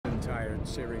tired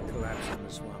Ciri collapsed in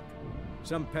the swamp.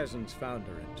 Some peasants found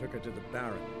her and took her to the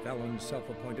Baron, Valen's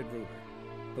self-appointed ruler.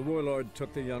 The warlord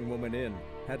took the young woman in,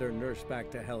 had her nursed back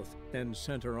to health, then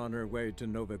sent her on her way to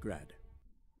Novigrad.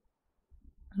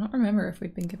 I don't remember if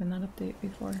we'd been given that update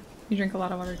before. You drink a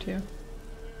lot of water too.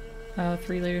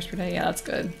 3 liters per day. Yeah, that's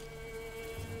good.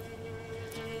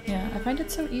 Yeah, I find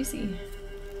it so easy.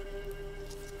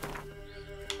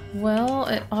 Well,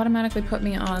 it automatically put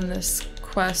me on this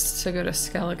quest to go to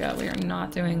Skellige. We are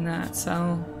not doing that,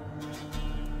 so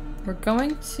we're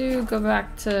going to go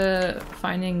back to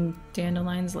finding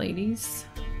Dandelion's ladies.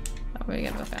 That way we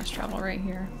get the fast travel right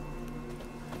here.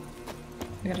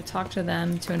 We gotta talk to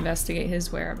them to investigate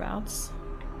his whereabouts.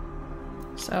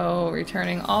 So,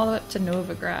 returning all the way up to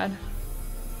Novigrad.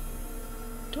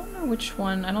 Don't know which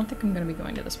one. I don't think I'm gonna be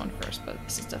going to this one first, but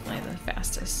this is definitely the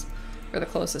fastest, or the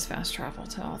closest fast travel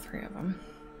to all 3 of them.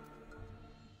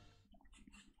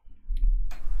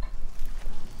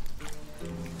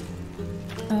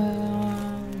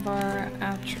 Var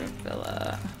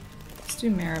Atravilla. Let's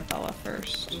do Marabella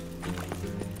first.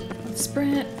 Let's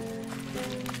sprint.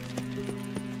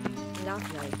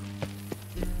 Lovely.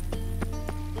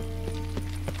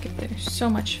 Get there so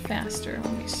much faster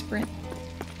when we sprint.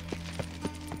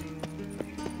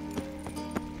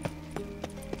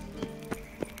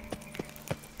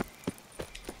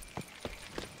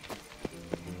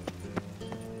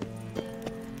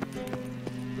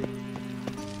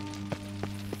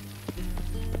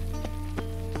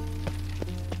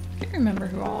 Remember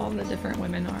who all the different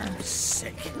women are.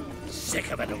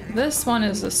 Sick of it all. This one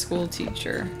is a school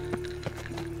teacher.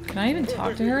 Can I even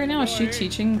talk to her right now? Is she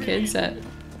teaching kids at...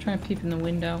 I'm trying to peep in the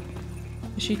window.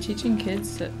 Is she teaching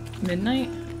kids at midnight?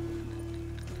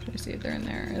 Let me see if they're in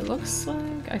there. It looks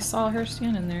like I saw her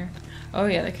standing there. Oh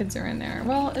yeah, the kids are in there.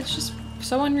 Well, it's just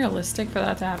so unrealistic for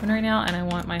that to happen right now, and I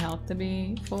want my health to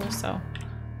be full, so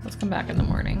let's come back in the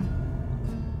morning.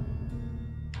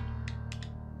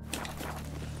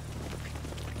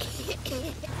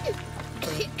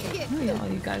 What are all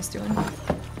you guys doing?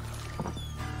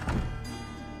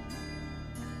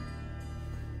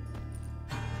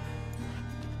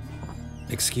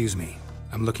 Excuse me.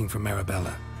 I'm looking for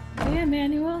Marabella. Hey,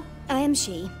 Emmanuel. I am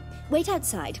she. Wait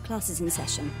outside. Class is in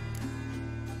session.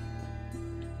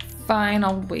 Fine,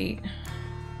 I'll wait.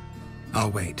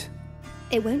 I'll wait.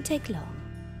 It won't take long.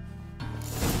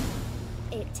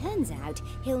 It turns out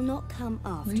he'll not come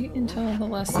after Wait all. until the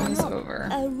lesson is over.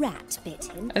 A rat bit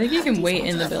him. I think you can wait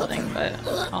in the building, but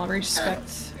I'll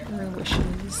respect her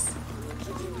wishes.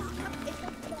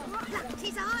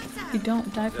 You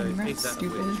don't die from rats,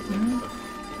 stupid.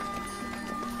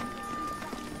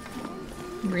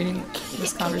 I'm reading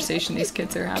this conversation these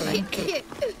kids are having.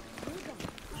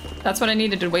 That's what I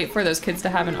needed to wait for, those kids to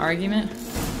have an argument.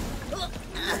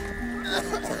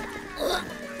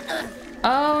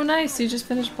 Oh, nice! You just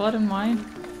finished Blood and Wine.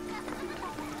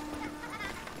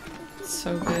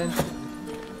 So good.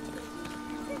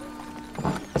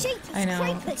 I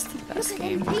know, it's the best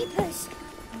game.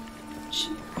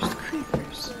 Jeepers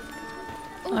creepers.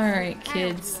 Alright,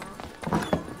 kids.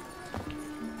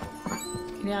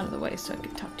 Get out of the way so I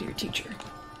can talk to your teacher.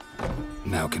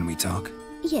 Now can we talk?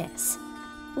 Yes.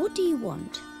 What do you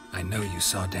want? I know you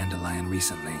saw Dandelion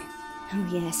recently. Oh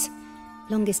yes.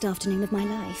 Longest afternoon of my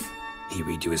life. He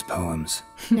read you his poems.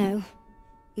 No.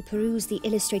 We perused the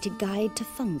illustrated guide to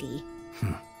fungi.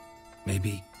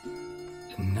 Maybe...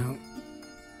 No.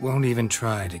 Won't even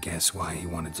try to guess why he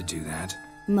wanted to do that.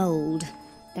 Mold.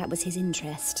 That was his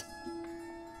interest.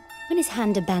 When his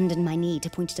hand abandoned my knee to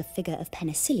point at a figure of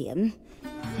penicillium,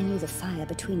 I knew the fire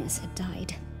between us had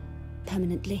died.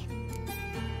 Permanently.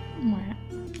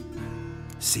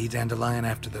 See Dandelion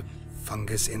after the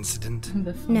fungus incident?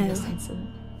 The fungus incident.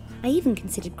 I even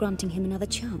considered granting him another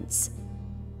chance.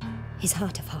 His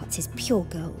heart of hearts is pure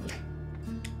gold.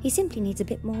 He simply needs a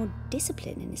bit more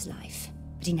discipline in his life.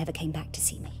 But he never came back to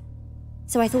see me.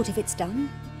 So I thought if it's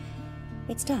done,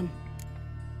 it's done.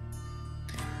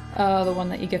 Oh, the one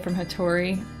that you get from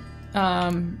Hattori.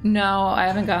 No, I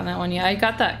haven't gotten that one yet. I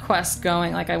got that quest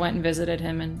going, like I went and visited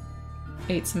him and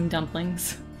ate some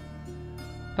dumplings.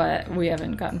 But we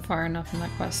haven't gotten far enough in that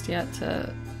quest yet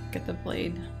to get the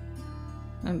blade.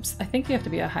 I think you have to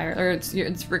be a higher, or it's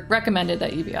recommended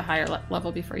that you be a higher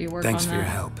level before you work on that. Thanks for your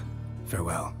help.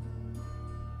 Farewell.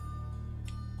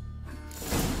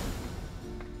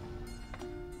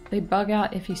 They bug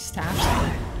out if you stash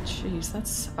them. Jeez, that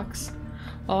sucks.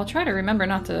 Well, I'll try to remember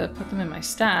not to put them in my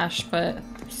stash, but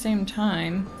at the same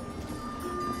time,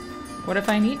 what if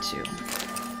I need to?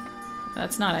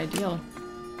 That's not ideal.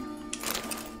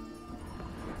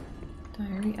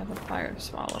 Diary of a Fire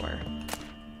Swallower.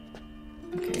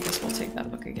 Okay, I guess we'll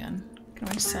again. Can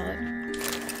I sell it?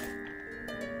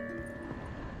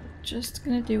 Just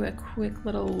gonna do a quick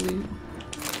little loot.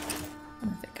 I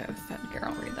don't think I've had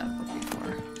Geralt read that book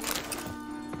before.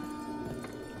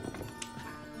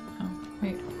 Oh,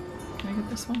 wait. Can I get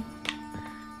this one?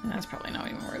 That's probably not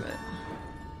even worth it.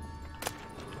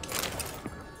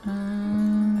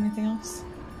 Anything else?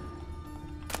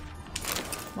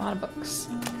 A lot of books.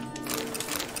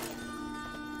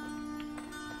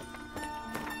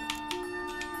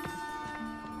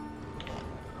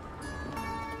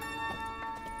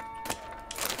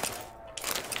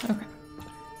 Okay.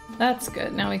 That's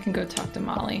good. Now we can go talk to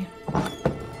Molly.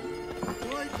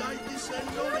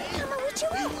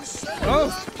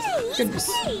 Oh,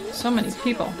 goodness. So many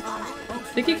people.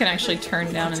 I think you can actually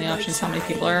turn down in the options how many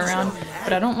people are around,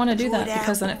 but I don't want to do that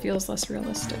because then it feels less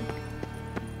realistic.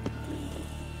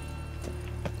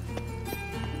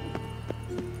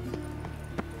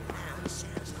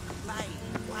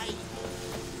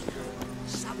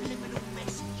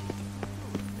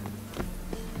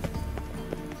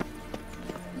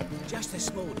 Just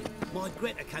this morning, my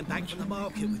Greta came back from the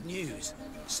market with news.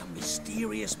 Some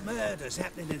mysterious murders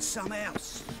happening in some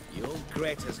house. Your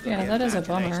Greta's got Yeah, that is a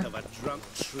bummer. of a drunk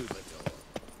troubadour.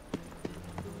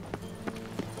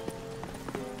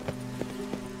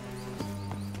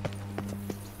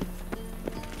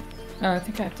 Oh, I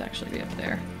think I have to actually be up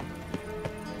there.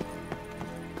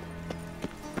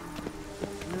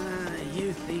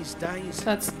 Youth these days.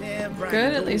 That's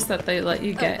good, at least that they let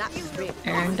you get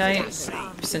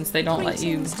Erendite, since they don't let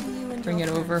you bring it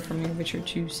over from your Witcher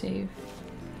 2 save.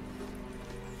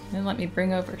 They let me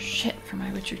bring over shit from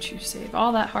my Witcher 2 save.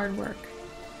 All that hard work.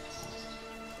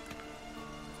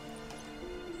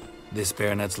 This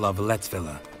Baronet's La Vallette's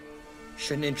villa.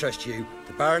 Shouldn't interest you.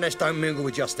 The Baroness don't mingle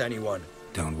with just anyone.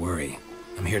 Don't worry.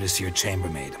 I'm here to see your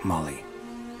chambermaid, Molly.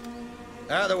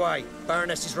 Out of the way.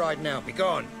 Baroness is riding out. Be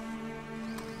gone.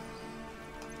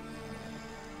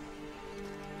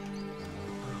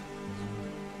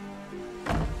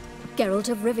 Geralt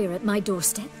of Rivia at my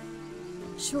doorstep?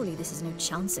 Surely this is no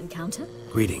chance encounter?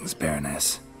 Greetings,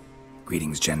 Baroness.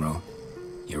 Greetings, General.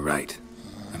 You're right.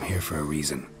 I'm here for a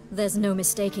reason. There's no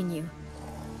mistaking you.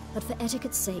 But for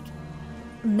etiquette's sake,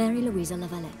 Mary Louisa La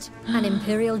Valette, an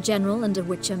Imperial General and a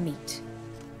Witcher meet.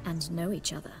 And know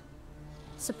each other.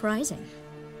 Surprising.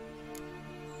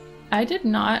 I did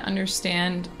not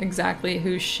understand exactly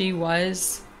who she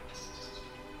was.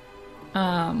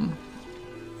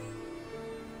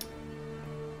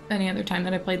 Any other time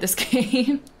that I played this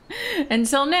game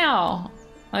until now.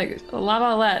 Like, La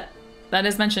Valette, that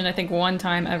is mentioned I think one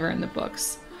time ever in the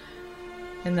books.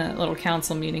 In the little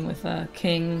council meeting with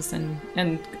kings and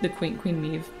the Queen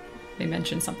Maeve. They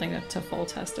mentioned something to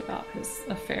Foltest about his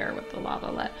affair with the La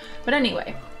Valette. But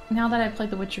anyway, now that I've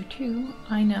played The Witcher 2,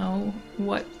 I know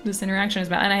what this interaction is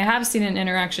about. And I have seen an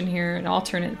interaction here, an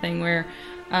alternate thing where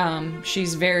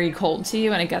she's very cold to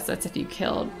you, and I guess that's if you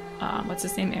killed what's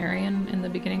his name, Arian, in the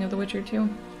beginning of The Witcher 2.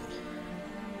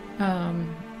 No,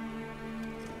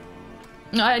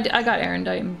 I got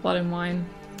Erendite in Blood and Wine,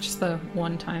 just the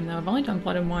one time though. I've only done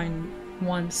Blood and Wine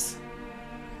once.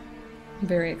 I'm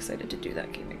very excited to do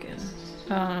that game again.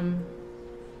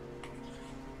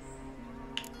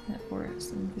 That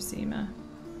forest in Vizima.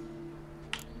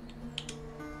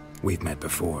 We've met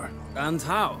before. And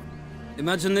how?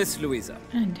 Imagine this, Louisa.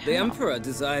 And The how? Emperor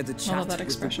desired a chat Love that with the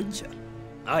expression. Witcher.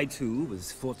 I too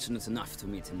was fortunate enough to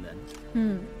meet him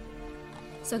then.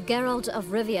 So Geralt of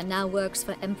Rivia now works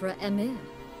for Emperor Emir.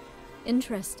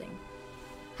 Interesting.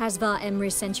 Has Var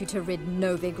Emry sent you to rid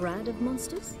Novigrad of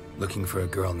monsters? Looking for a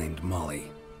girl named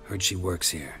Molly. Heard she works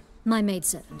here. My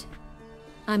maidservant.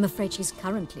 I'm afraid she's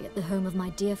currently at the home of my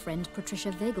dear friend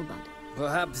Patricia Vegelbud.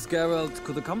 Perhaps Geralt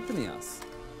could accompany us.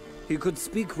 He could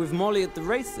speak with Molly at the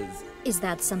races. Is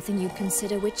that something you'd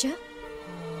consider, Witcher?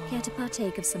 Care to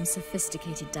partake of some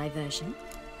sophisticated diversion?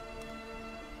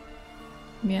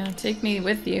 Yeah, take me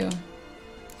with you.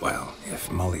 Well,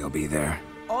 if Molly'll be there.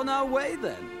 On our way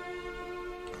then.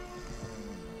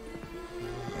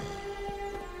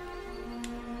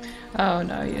 Oh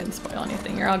no, you didn't spoil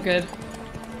anything. You're all good.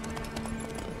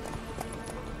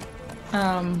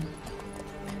 The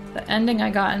ending I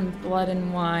got in Blood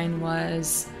and Wine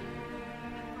was...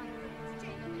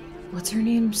 What's her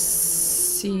name?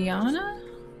 Sienna?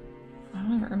 I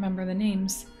don't remember the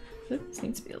names. This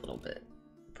needs to be a little bit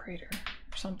brighter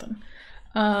or something.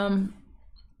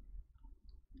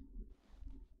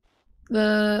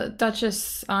 The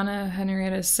Duchess Anna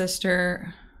Henrietta's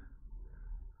sister...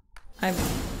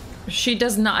 She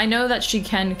does not. I know that she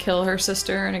can kill her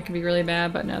sister and it can be really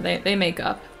bad, but no, they make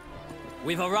up.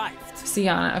 We've arrived.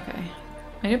 Sienna, okay.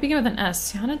 I knew it began with an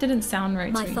S. Yana didn't sound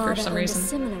right My to me father for some owned a reason.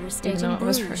 similar estate even though in it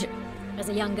was Bruges. right. As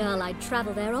a young girl, I'd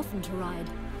travel there often to ride.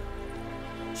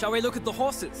 Shall we look at the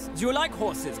horses? Do you like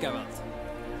horses, Geralt?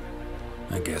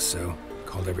 I guess so.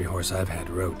 Called every horse I've had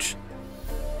Roach.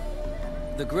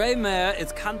 The grey mare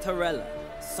is Cantarella,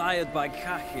 sired by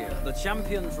Cahir, the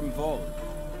champion from Vol.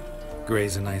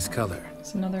 Gray's a nice color.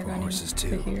 It's another For guy horses,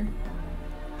 named too. Tahir.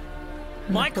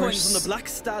 And My of coin's on course, the Black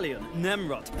Stallion,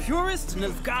 Nemrod, purest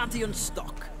Nilfgaardian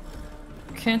stock.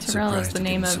 Cantarella is Surprised the he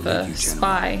name didn't of salute a you, General.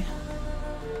 spy.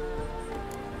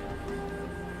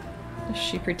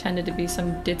 She pretended to be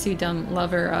some ditzy-dumb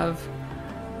lover of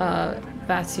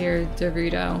Vatir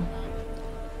Derudo,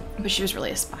 but she was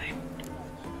really a spy.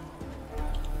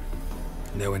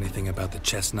 Know anything about the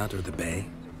chestnut or the bay?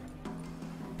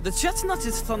 The chestnut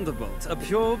is Thunderbolt, a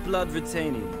pure-blood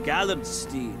Retanian, gallant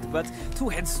steed, but too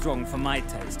headstrong for my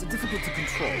taste, difficult to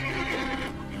control.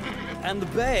 And the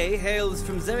bay hails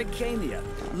from Zerrikania.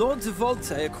 Lord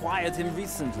Volte acquired him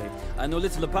recently. I know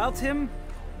little about him,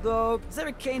 though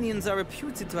Zerrikanians are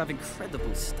reputed to have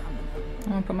incredible stamina. I'm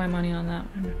gonna put my money on that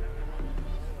one.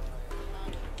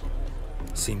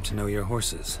 Seem to know your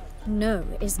horses. No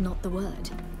is not the word.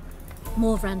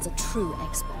 Morvran's a true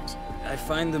expert. I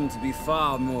find them to be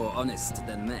far more honest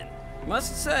than men.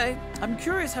 Must say, I'm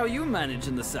curious how you manage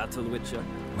in the saddle, Witcher.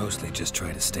 Mostly just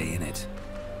try to stay in it.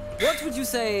 What would you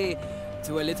say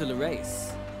to a little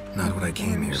race? Not what I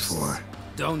came here for.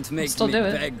 Don't make still me do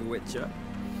it. beg, Witcher.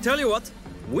 Tell you what,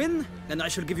 win, and I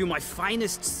shall give you my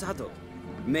finest saddle.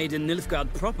 Made in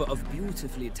Nilfgaard proper of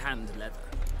beautifully tanned leather.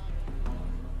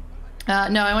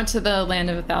 No, I went to the Land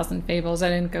of a Thousand Fables. I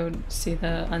didn't go see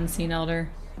the Unseen Elder.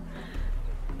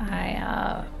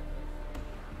 I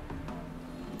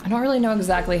don't really know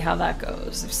exactly how that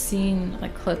goes. I've seen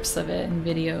like clips of it in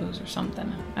videos or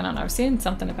something. I don't know. I've seen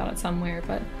something about it somewhere,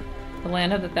 but the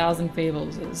Land of the Thousand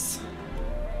Fables is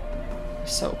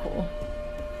so cool.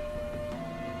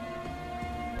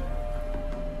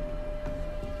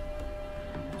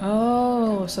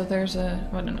 Oh, so there's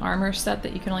an armor set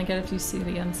that you can only get if you see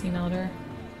the Unseen Elder.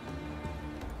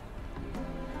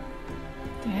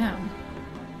 Damn.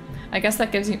 I guess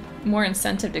that gives you more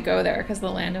incentive to go there because the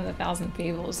Land of the Thousand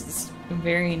Fables is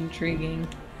very intriguing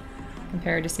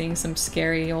compared to seeing some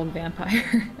scary old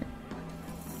vampire.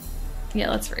 Yeah,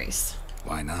 let's race.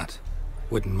 Why not?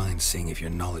 Wouldn't mind seeing if your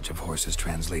knowledge of horses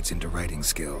translates into riding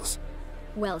skills.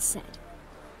 Well said.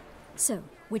 So,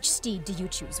 which steed do you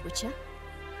choose, Witcher?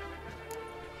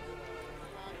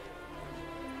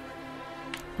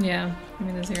 Yeah, I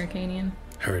mean the Zerrikanian.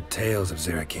 Heard tales of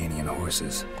Zerrikanian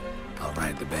horses. I'll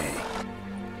ride the bay.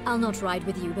 I'll not ride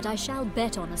with you, but I shall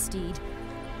bet on a steed.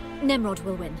 Nemrod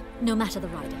will win, no matter the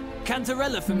rider.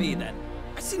 Cantarella for me, then.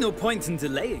 I see no point in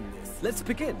delaying this. Let's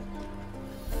begin.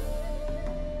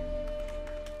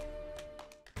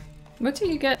 What do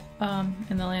you get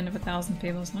in the Land of a Thousand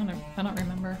Fables? I don't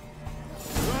remember.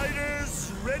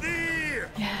 Riders, ready!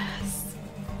 Yes.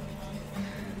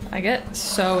 I get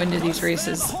so into these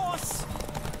races. Get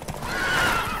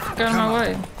out of my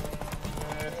way.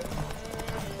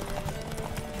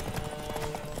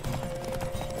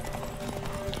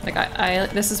 Like I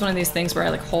this is one of these things where I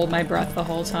like hold my breath the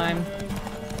whole time.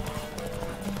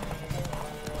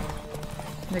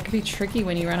 It could be tricky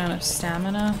when you run out of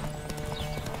stamina.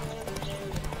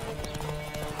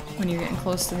 When you're getting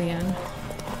close to the end.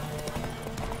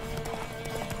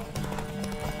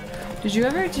 Did you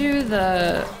ever do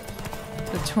the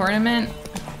tournament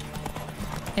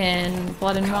in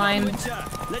Blood and Wine?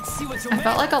 I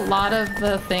felt like a lot of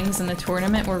the things in the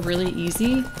tournament were really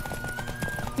easy.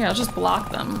 Yeah, I'll just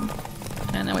block them.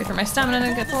 And then wait for my stamina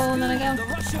to get full and then I go.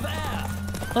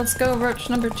 Let's go, Roach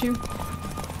number 2.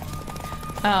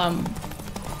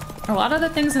 A lot of the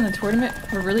things in the tournament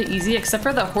were really easy except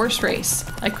for the horse race.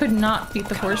 I could not beat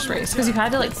the horse race because you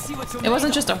had to like, it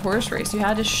wasn't just a horse race. You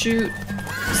had to shoot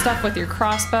stuff with your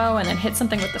crossbow and then hit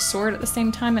something with the sword at the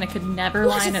same time and I could never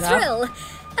line it up. What a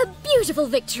thrill! A beautiful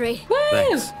victory! Woo!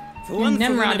 Thanks. For one,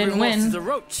 Nimrod didn't win. Is a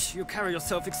roach. You carry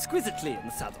yourself exquisitely in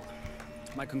the saddle.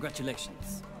 My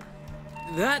congratulations.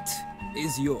 That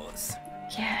is yours.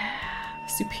 Yeah,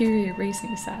 superior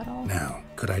racing saddle. Now,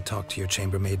 could I talk to your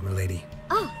chambermaid, milady?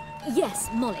 Ah, yes,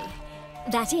 Molly.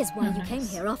 That is why Oh, you came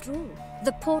nice. here after all.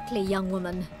 The portly young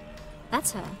woman.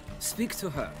 That's her. Speak to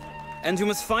her. And you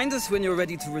must find us when you're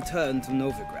ready to return to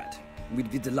Novigrad.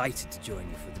 We'd be delighted to join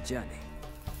you for the journey.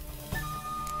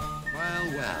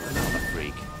 Well, well, another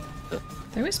freak.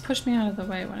 They always push me out of the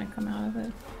way when I come out of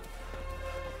it.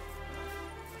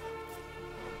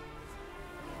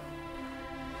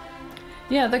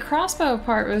 Yeah, the crossbow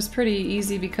part was pretty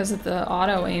easy because of the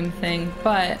auto aim thing,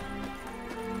 but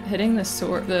hitting the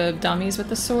sword, the dummies with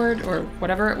the sword, or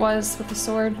whatever it was with the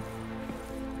sword.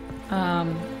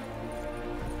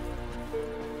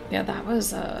 Yeah, that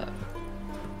was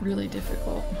really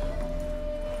difficult.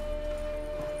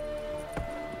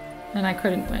 And I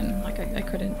couldn't win. Like, I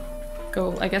couldn't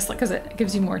go, I guess, like, because it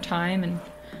gives you more time, and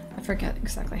I forget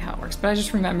exactly how it works, but I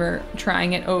just remember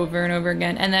trying it over and over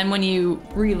again. And then when you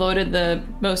reloaded the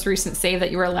most recent save that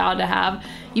you were allowed to have,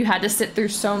 you had to sit through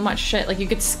so much shit. Like, you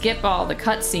could skip all the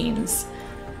cutscenes,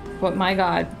 but my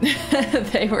god,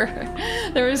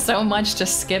 there was so much to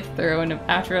skip through, and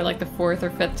after like the 4th or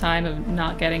 5th time of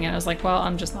not getting it, I was like, well,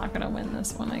 I'm just not gonna win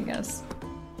this one, I guess.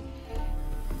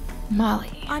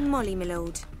 Molly. I'm Molly, my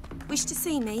lord. Wish to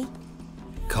see me?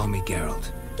 Call me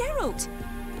Geralt. Geralt?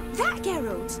 That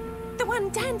Geralt? The one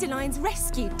Dandelion's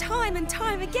rescued time and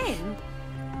time again?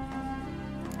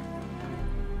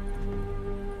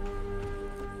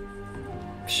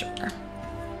 Sure.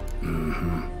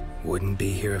 Mm-hmm. Wouldn't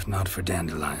be here if not for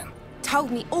Dandelion.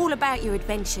 Told me all about your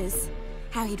adventures.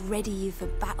 How he'd ready you for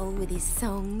battle with his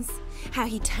songs. How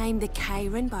he tamed the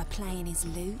Karen by playing his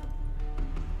lute.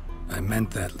 I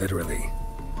meant that literally.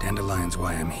 Dandelion's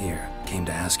why I'm here. Came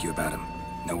to ask you about him.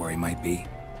 Know where he might be?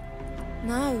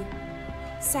 No.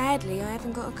 Sadly, I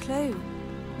haven't got a clue.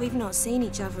 We've not seen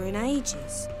each other in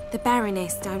ages. The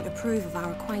Baroness don't approve of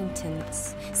our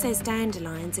acquaintance. Says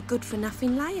Dandelion's a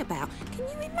good-for-nothing layabout. Can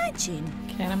you imagine?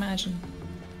 Can't imagine.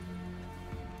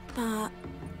 But...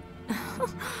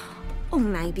 or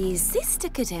maybe his sister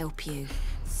could help you.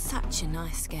 Such a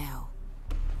nice girl.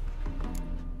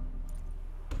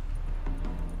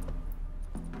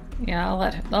 Yeah,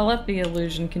 I'll let the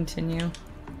illusion continue.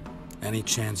 Any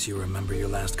chance you remember your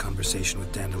last conversation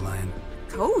with Dandelion?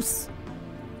 Of course.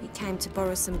 He came to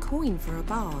borrow some coin for a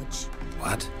barge.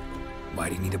 What? Why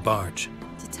do you need a barge?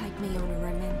 To take me on a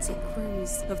romantic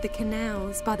cruise of the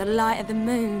canals by the light of the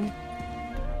moon.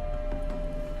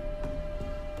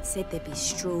 Said there'd be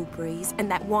strawberries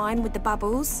and that wine with the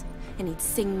bubbles, and he'd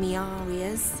sing me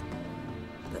arias.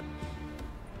 But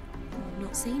I've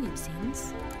not seen him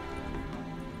since.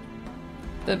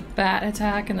 The bat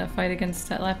attack and the fight against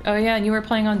Detlef. Oh yeah, and you were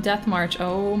playing on Death March.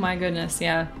 Oh my goodness,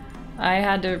 yeah. I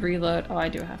had to reload. Oh, I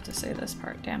do have to say this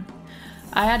part, damn.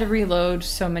 I had to reload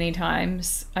so many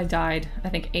times. I died, I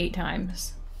think, 8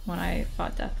 times when I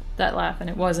fought Detlef, and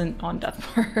it wasn't on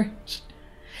Death March.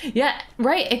 Yeah,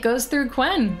 right, it goes through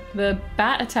Quen. The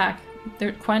bat attack.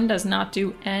 Quen does not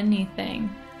do anything.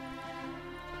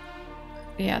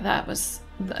 Yeah, that was,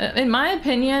 in my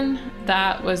opinion,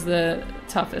 that was the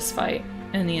toughest fight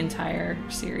in the entire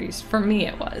series. For me,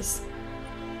 it was.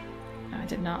 I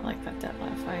did not like that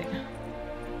Detlef fight.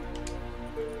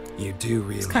 You do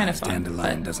realize kind of fun,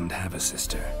 Dandelion doesn't have a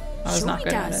sister. I was sure not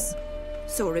good he at does. it.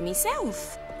 Saw him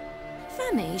myself.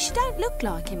 Funny, she don't look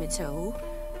like him at all.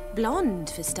 Blonde,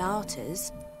 for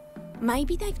starters.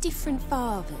 Maybe they've different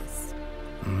fathers.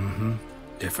 Mm-hmm.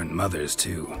 Different mothers,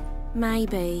 too.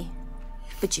 Maybe.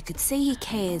 But you could see he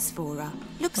cares for her.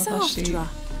 Looks Although after she her.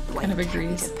 The way kind of he carried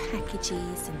agrees. her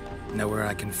packages and... Know where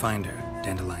I can find her,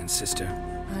 Dandelion's sister?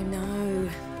 I know.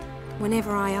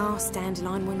 Whenever I ask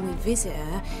Dandelion when we visit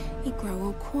her, he'd grow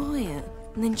all quiet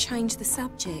and then change the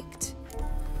subject.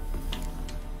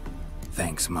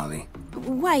 Thanks, Molly.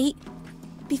 Wait,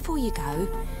 before you go,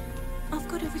 I've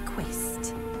got a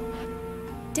request.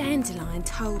 Dandelion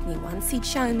told me once he'd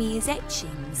show me his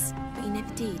etchings, but he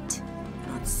never did.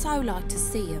 I'd so like to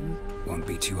see them. Won't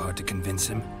be too hard to convince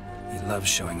him. He loves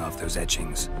showing off those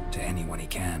etchings to anyone he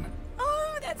can.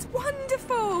 Oh, that's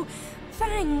wonderful!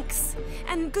 Thanks,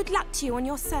 and good luck to you on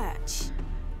your search.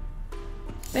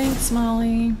 Thanks,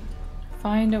 Molly.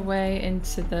 Find a way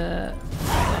into the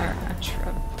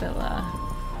Dijkstra villa.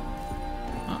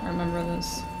 I don't remember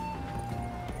this.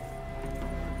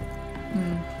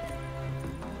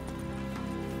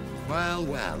 Well,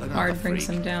 another Hard brings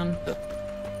freak. him down.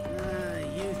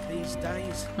 Youth these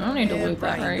days. I don't need to loot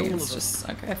that, Harebrained, right? all It's of them. just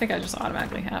okay. I think I just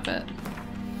automatically have it.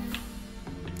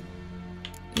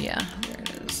 Yeah, there it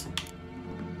is.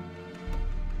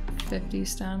 50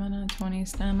 stamina, 20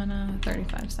 stamina,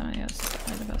 35 stamina. Yes, that's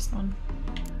probably the best one.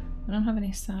 I don't have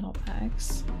any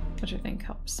saddlebags, which I think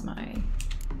helps my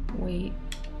weight.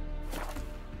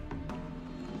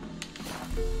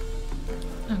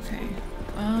 Okay.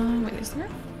 Wait, is there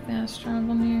a fast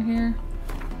travel near here?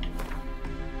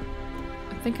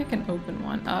 I think I can open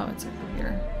one. Oh, it's over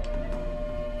here.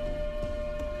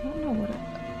 I don't know what it...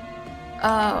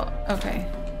 Oh, okay.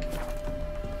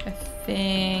 I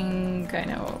think I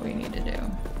know what we need to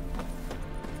do.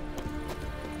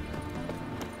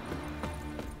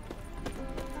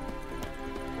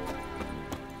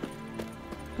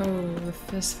 Oh, the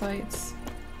fist fights.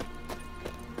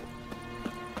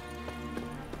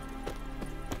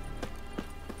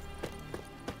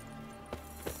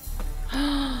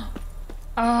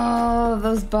 Oh,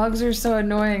 those bugs are so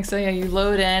annoying. So yeah, you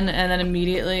load in and then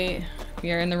immediately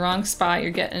you're in the wrong spot.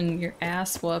 You're getting your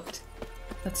ass whooped.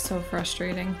 That's so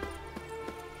frustrating.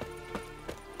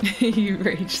 You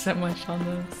rage so much on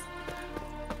those.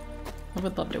 I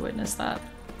would love to witness that.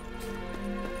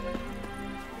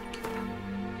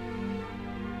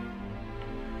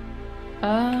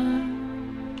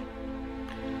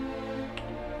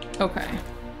 Okay.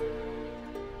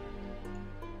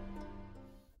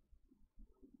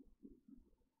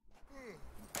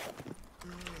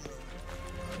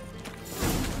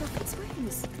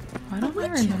 Why don't I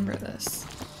remember this?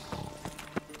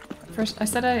 First, I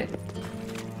said I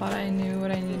thought I knew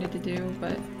what I needed to do,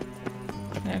 but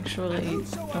I actually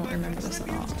don't remember this at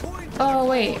all. Oh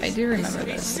wait, I do remember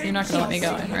this. You're not gonna let me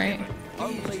go in, right?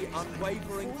 Only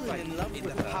unwavering faith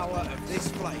in the power of this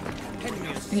flame.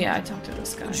 Yeah, I talked to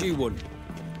this guy. She wouldn't.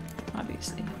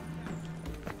 Obviously.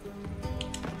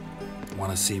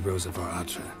 Want to see Rosa of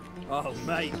Atra? Oh,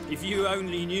 mate, if you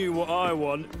only knew what I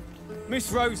want.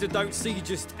 Miss Rosa don't see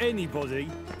just anybody.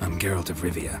 I'm Geralt of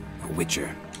Rivia, a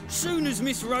witcher. Soon as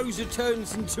Miss Rosa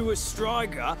turns into a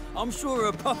striker, I'm sure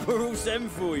her papa will send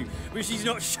for you. But she's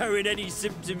not showing any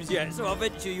symptoms yet, so I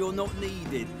venture you're not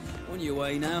needed. On your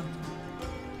way now.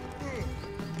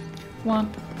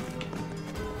 Womp.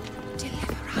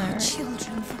 Deliver our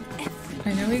children from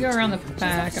every... I know we go around the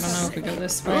back. I don't know if we go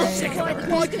this way.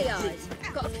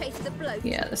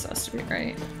 Yeah, this has to be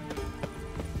right.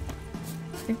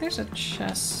 I think there's a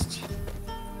chest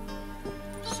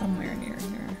somewhere near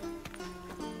here.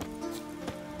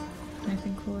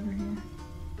 Anything cool over here?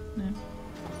 No.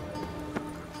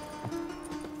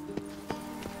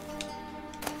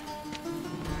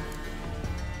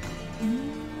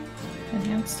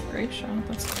 Enhanced great shot.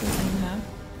 That's a cool thing to have.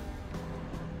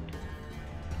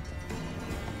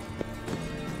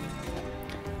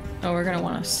 Oh, we're gonna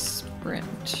want to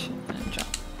sprint and jump.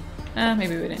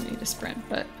 Maybe we didn't need to sprint,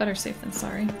 but better safe than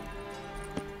sorry.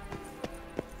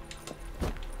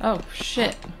 Oh,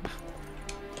 shit.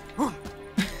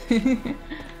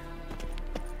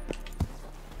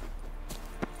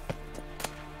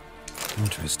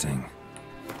 Interesting.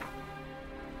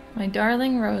 My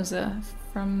darling Rosa,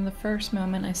 from the first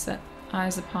moment I set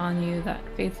eyes upon you that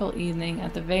fateful evening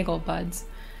at the Vagel Buds,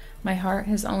 my heart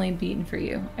has only beaten for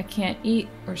you. I can't eat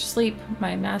or sleep.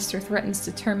 My master threatens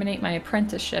to terminate my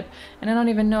apprenticeship, and I don't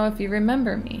even know if you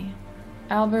remember me.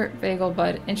 Albert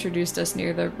Vagelbud introduced us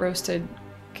near the roasted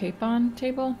capon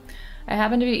table. I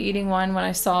happened to be eating one when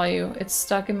I saw you. It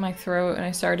stuck in my throat and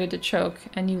I started to choke,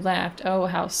 and you laughed. Oh,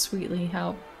 how sweetly,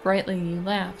 how brightly you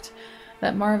laughed.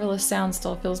 That marvelous sound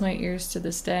still fills my ears to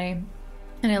this day,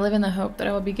 and I live in the hope that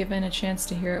I will be given a chance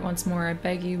to hear it once more. I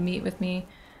beg you, meet with me.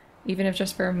 Even if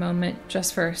just for a moment,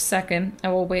 just for a second, I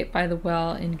will wait by the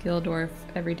well in Gildorf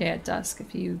every day at dusk.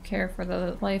 If you care for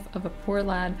the life of a poor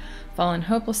lad fallen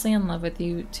hopelessly in love with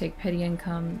you, take pity and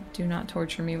come. Do not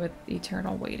torture me with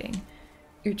eternal waiting.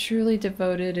 Your truly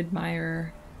devoted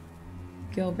admirer,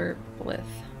 Gilbert Blythe.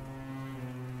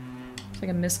 It's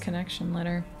like a misconnection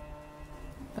letter,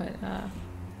 but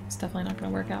it's definitely not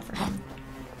going to work out for him.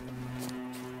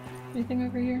 Anything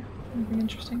over here? Anything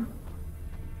interesting?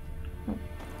 Oh.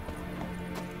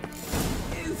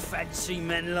 You fancy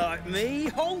men like me?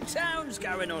 Whole town's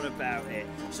going on about it.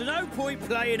 So no point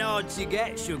playing hard to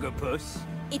get, sugar puss.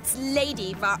 It's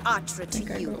Lady Var Atra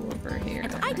to you. Go over here.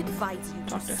 And I'd advise you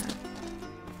talk to her.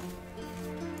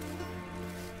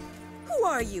 Who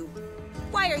are you?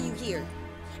 Why are you here?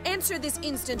 Answer this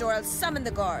instant or I'll summon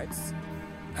the guards.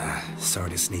 Sorry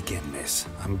to sneak in, miss.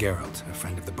 I'm Geralt, a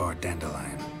friend of the bard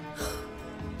Dandelion.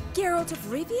 Geralt of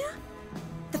Rivia?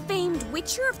 The famed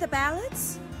witcher of the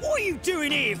ballads? What are you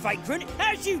doing here, vagrant?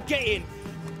 How'd you get in?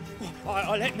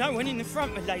 I let no one in the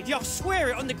front, my lady. I swear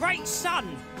it on the great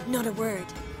sun. Not a word.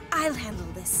 I'll handle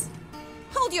this.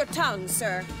 Hold your tongue,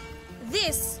 sir.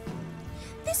 This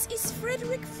is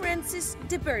Frederick Francis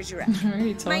de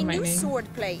Bergerac, my new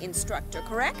swordplay instructor,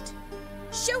 correct?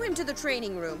 Show him to the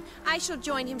training room. I shall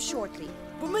join him shortly.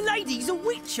 But my lady's a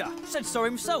witcher. Said so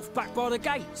himself back by the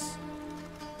gates.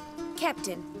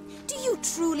 Captain, do you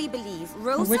truly believe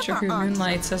Rosa witcher who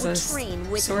moonlights as a train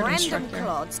with sword random instructor?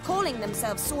 clods calling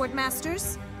themselves sword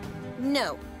masters?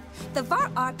 No. The Var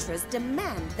Atras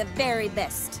demand the very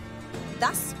best.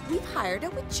 Thus, we've hired a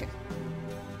witcher.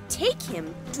 Take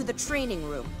him to the training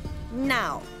room.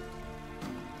 Now.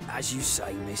 As you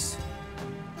say, miss.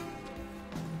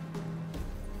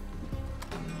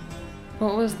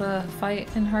 What was the fight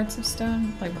in Hearts of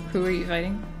Stone? Like, who are you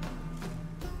fighting?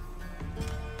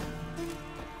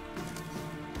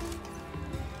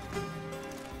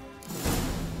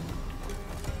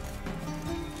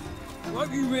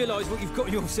 Won't you realise what you've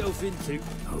got yourself into?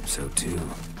 Hope so too.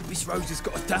 Miss Rose has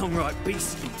got a downright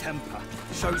beastly temper.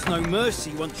 Shows no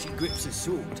mercy once she grips a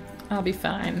sword. I'll be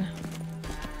fine.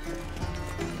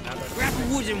 Now grab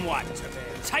a wooden one.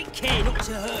 Take care not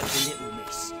to hurt the little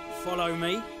miss. Follow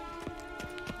me.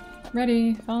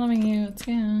 Ready, following you, let's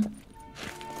go.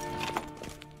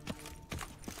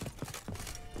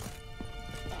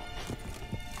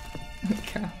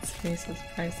 God's face is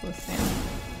priceless, Sam.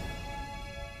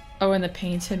 Oh, in the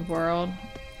painted world.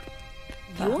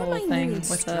 That You're whole my thing new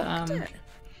with the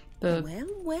Well,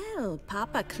 well,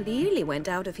 Papa clearly went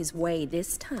out of his way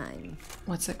this time.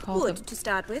 what's it called? Good to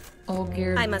start with. The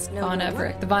Olgierd I must know Von your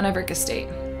Everett, the Von Everett estate.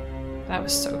 That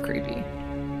was so creepy.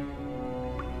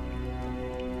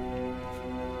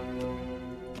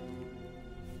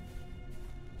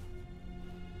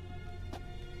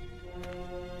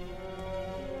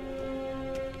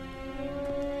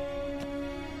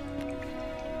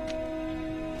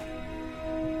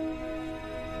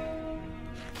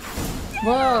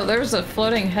 Whoa, there's a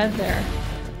floating head there.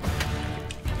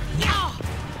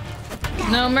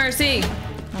 No mercy! I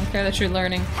don't care that you're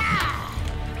learning.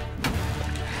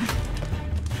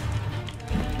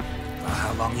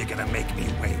 How long you gonna make me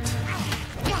wait?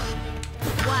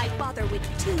 Why bother with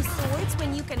two swords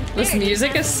when you can This barely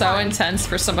music is handle so one? intense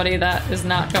for somebody that is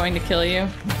not going to kill you.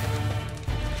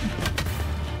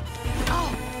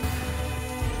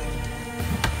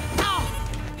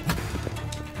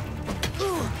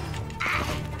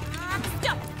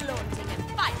 Stop flaunting and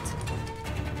fight!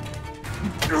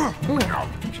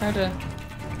 Ooh, tried to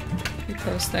be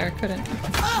close there, couldn't.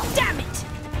 Oh, damn it!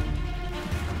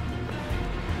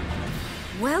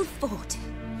 Well fought.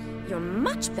 You're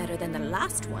much better than the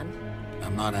last one.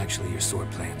 I'm not actually your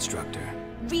swordplay instructor.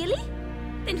 Really?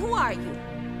 Then who are you?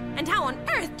 And how on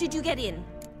earth did you get in?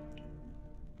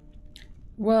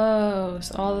 Whoa,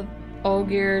 so all the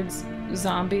Olgierd's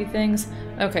zombie things.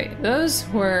 Okay, those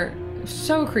were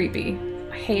so creepy.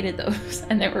 I hated those,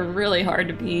 and they were really hard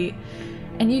to beat.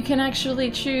 And you can actually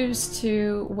choose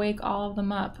to wake all of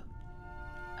them up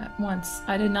at once.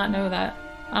 I did not know that.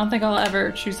 I don't think I'll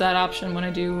ever choose that option when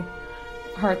I do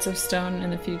Hearts of Stone in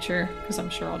the future, because I'm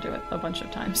sure I'll do it a bunch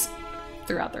of times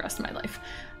throughout the rest of my life.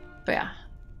 But yeah.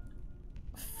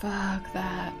 Fuck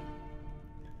that.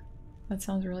 That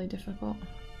sounds really difficult.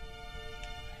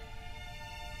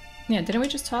 Yeah, didn't we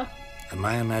just talk? Am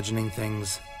I imagining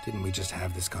things? Didn't we just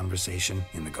have this conversation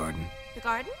in the garden? The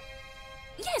garden?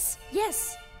 Yes,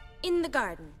 yes. In the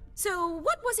garden. So,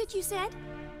 what was it you said?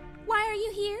 Why are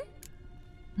you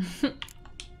here?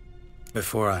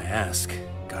 Before I ask,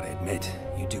 gotta admit,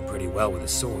 you do pretty well with a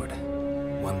sword.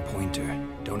 One pointer.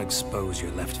 Don't expose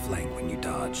your left flank when you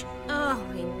dodge. Oh,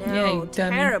 I know. Yeah, you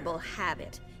dummy. Terrible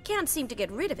habit. Can't seem to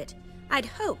get rid of it. I'd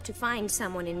hoped to find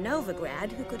someone in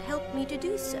Novigrad who could help me to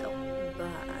do so.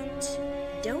 But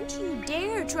don't you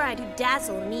dare try to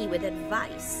dazzle me with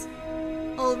advice.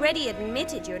 Already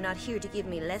admitted you're not here to give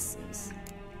me lessons.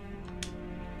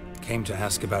 Came to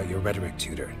ask about your rhetoric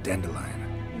tutor,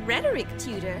 Dandelion. Rhetoric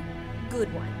tutor?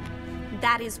 Good one.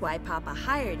 That is why Papa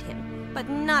hired him, but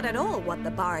not at all what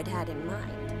the bard had in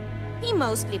mind. He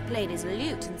mostly played his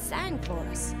lute and sang for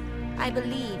us. I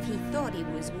believe he thought he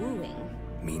was wooing.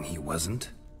 Mean he wasn't?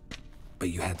 But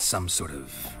you had some sort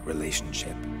of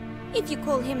relationship. If you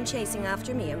call him chasing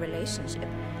after me a relationship.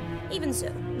 Even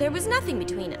so, there was nothing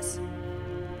between us.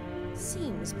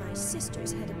 Seems my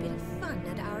sisters had a bit of fun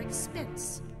at our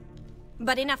expense.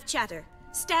 But enough chatter.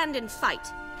 Stand and fight.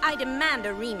 I demand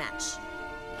a rematch.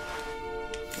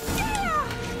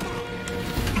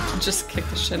 Just kick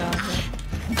the shit out of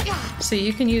it. So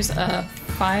you can use a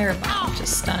fireball to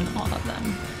stun all of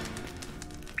them.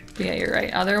 But yeah, you're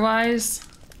right. Otherwise...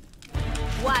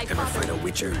 Why Ever fight a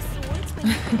witcher?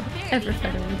 Ever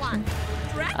fight a witcher?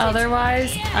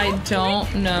 Otherwise, I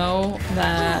don't know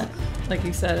that... Like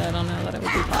you said, I don't know that it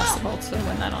would be possible to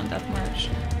win that on Death March.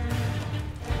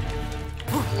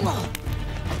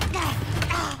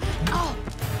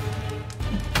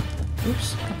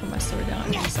 Oops, I put my sword down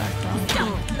in the exact wrong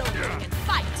time.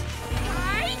 Fight!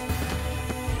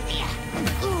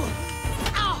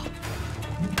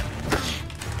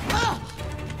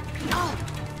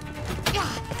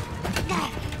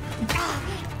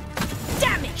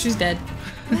 Damn it! She's dead.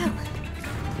 Well,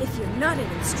 if you're not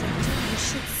an instructor, you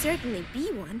should certainly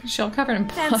be one. She's all covered in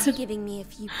blood. Fancy giving me a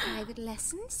few private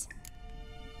lessons?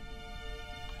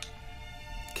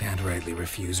 Can't rightly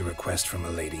refuse a request from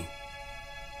a lady.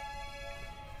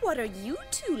 What are you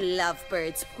two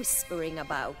lovebirds whispering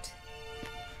about?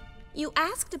 You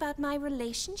asked about my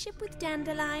relationship with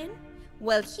Dandelion?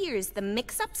 Well, here's the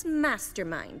mix-up's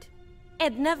mastermind,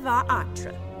 Edna var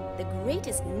Atra. The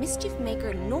greatest mischief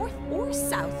maker north or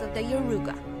south of the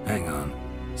Yaruga. Hang on.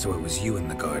 So it was you in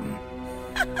the garden?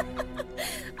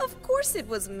 Of course it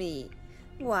was me.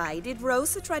 Why, did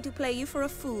Rosa try to play you for a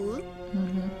fool?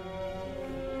 Mm-hmm.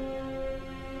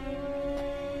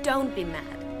 Don't be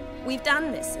mad. We've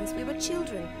done this since we were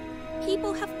children.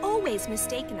 People have always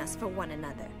mistaken us for one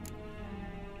another.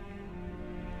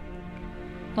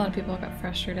 A lot of people got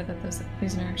frustrated that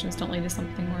these interactions don't lead to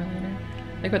something more later.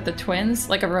 Like with the twins,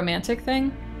 like a romantic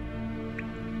thing.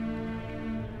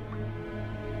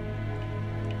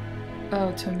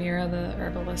 Oh, Tomira, the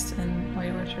herbalist in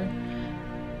White Orchard.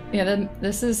 Yeah,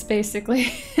 this is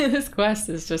basically, this quest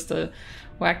is just to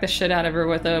whack the shit out of her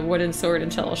with a wooden sword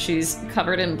until she's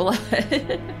covered in blood.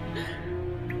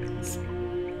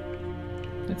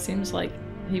 It seems like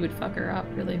he would fuck her up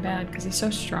really bad because he's so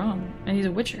strong and he's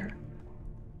a witcher.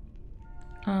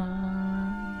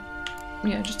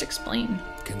 Yeah, just explain.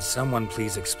 Can someone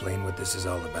please explain what this is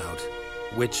all about?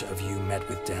 Which of you met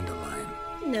with Dandelion?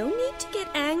 No need to get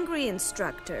angry,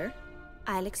 Instructor.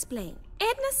 I'll explain.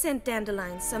 Edna sent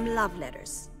Dandelion some love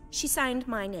letters. She signed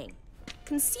my name.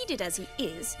 Conceited as he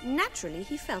is, naturally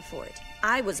he fell for it.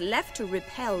 I was left to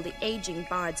repel the aging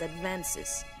bard's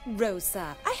advances.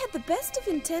 Rosa, I had the best of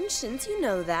intentions, you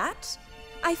know that.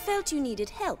 I felt you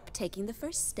needed help taking the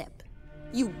first step.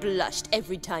 You blushed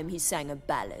every time he sang a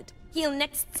ballad. He'll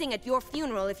next sing at your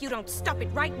funeral if you don't stop it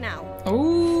right now.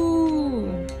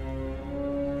 Ooh.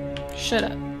 Shut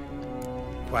up.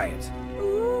 Quiet.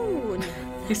 Ooh,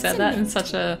 He said that in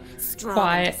such a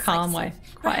quiet, calm way.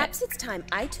 Quiet. Perhaps it's time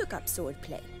I took up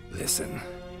swordplay. Listen,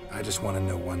 I just want to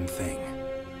know one thing.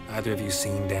 Either of you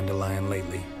seen Dandelion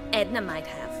lately? Edna might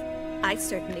have. I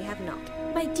certainly have not.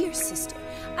 My dear sister,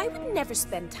 I would never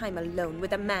spend time alone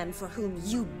with a man for whom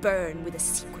you burn with a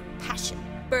secret passion.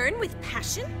 Burn with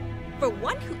passion? For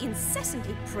one who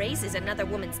incessantly praises another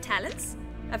woman's talents?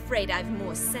 Afraid I've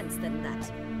more sense than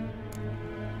that.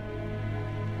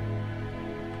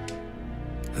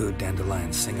 Who'd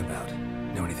Dandelion sing about?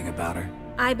 Know anything about her?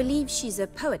 I believe she's a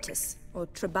poetess, or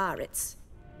Trabaritz.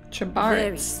 Very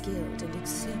Trabaritz. skilled and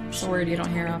exceptional. A word you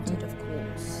don't hear often. Of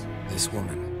course. This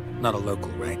woman. Not a local,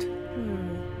 right?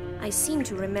 I seem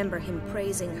to remember him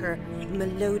praising her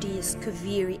melodious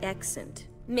Kaviri accent.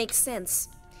 Makes sense.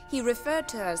 He referred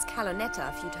to her as Kalonetta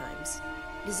a few times.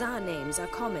 Bizarre names are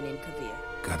common in Kavir.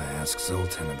 Gotta ask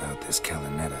Zoltan about this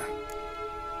Kalonetta.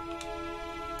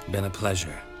 Been a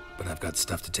pleasure, but I've got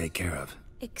stuff to take care of.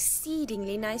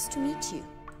 Exceedingly nice to meet you.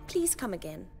 Please come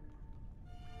again.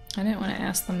 I didn't want to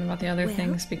ask them about the other Well,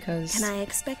 things because... Can I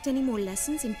expect any more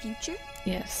lessons in future?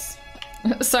 Yes.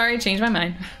 Sorry, changed my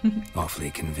mind. Awfully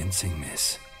convincing,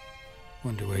 miss.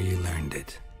 Wonder where you learned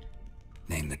it.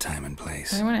 Name the time and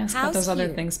place. I don't want to ask about House those other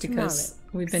here, things because tomorrow.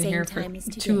 we've been Same here for time as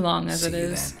too today. long as it See you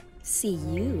is. then. See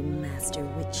you, Master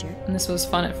Witcher. And this was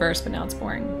fun at first, but now it's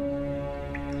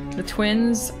boring. The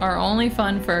twins are only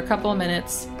fun for a couple of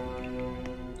minutes,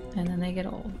 and then they get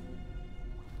old.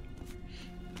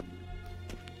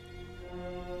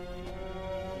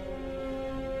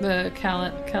 The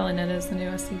Kalonetta is the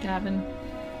new SC Davin.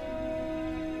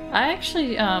 I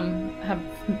actually have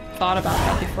thought about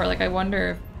that before. Like, I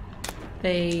wonder if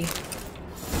they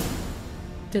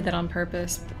did that on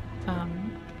purpose.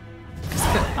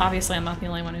 'Cause obviously, I'm not the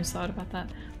only one who's thought about that.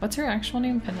 What's her actual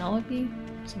name? Penelope?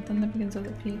 Something that begins with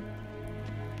a P.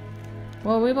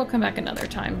 Well, we will come back another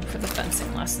time for the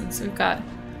fencing lessons. We've got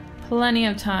plenty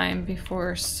of time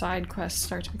before side quests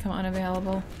start to become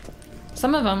unavailable.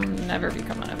 Some of them never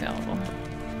become unavailable.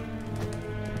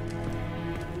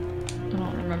 I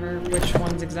don't remember which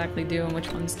ones exactly do and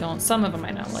which ones don't. Some of them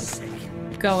I know,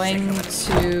 like going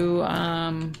to,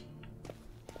 I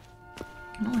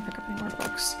don't want to pick up any more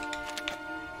books.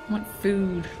 I want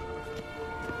food.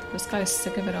 This guy's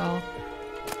sick of it all.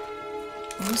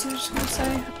 What was I just gonna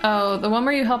say? Oh, the one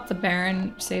where you help the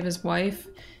Baron save his wife.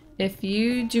 If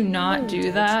you do not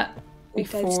do that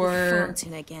before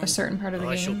a certain part of the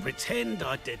I shall game, pretend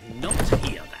I did not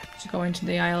hear that. go into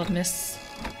the Isle of Mists.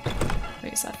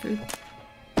 Wait, is that food?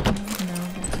 No,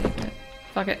 don't take it.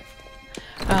 Fuck it.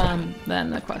 Then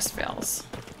the quest fails.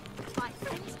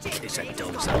 It's a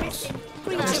dog's house.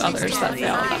 There's others that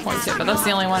fail at that point too, but that's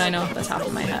the only one I know off the top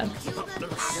of my head.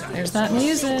 There's that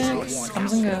music.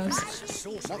 Comes and goes.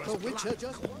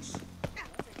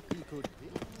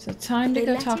 So time to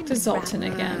go talk to Zoltan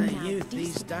again. Youth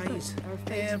these days,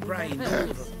 hair brain.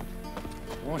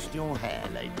 Washed your hair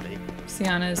lately?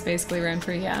 Sienna is basically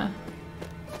Renfrey, yeah.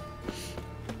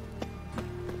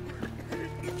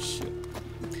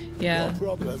 Yeah,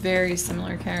 very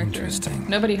similar character. Interesting.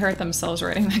 Nobody hurt themselves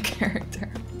writing that character.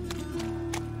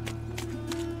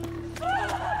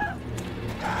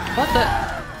 What the?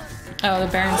 Oh,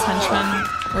 the Baron's henchman.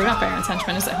 Or not Baron's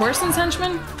henchman, is it Whoreson's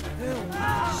henchman?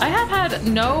 I have had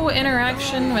no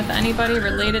interaction with anybody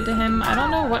related to him. I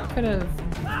don't know what could have...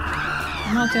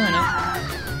 I'm not doing it.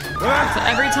 So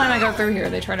every time I go through here,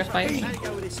 they try to fight me.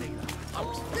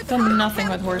 I've done nothing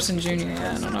with Whoreson Jr. yet.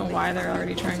 I don't know why they're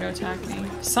already trying to attack me.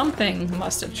 Something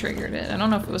must have triggered it. I don't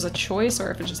know if it was a choice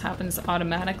or if it just happens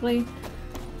automatically.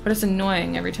 But it's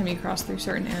annoying every time you cross through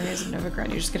certain areas of Novigrad,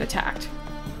 you just get attacked.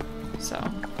 So,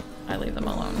 I leave them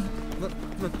alone.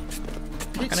 I'm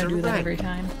not gonna do that every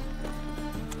time.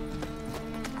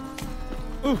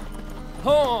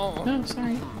 Oh,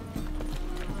 sorry.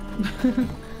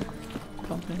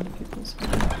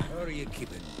 How are you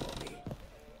keeping, Bobby?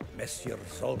 Monsieur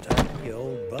Zoltan, you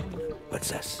old bug?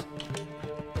 What's this?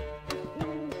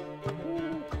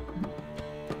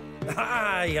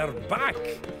 Ah, you're back!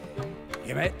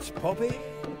 You met Poppy?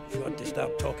 She ought to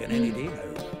start talking any day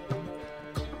now.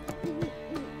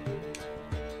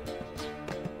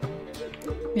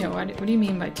 Yeah, what do you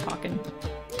mean by talking?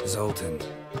 Zoltan,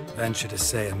 venture to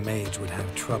say a mage would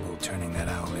have trouble turning that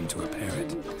owl into a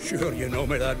parrot. Sure you know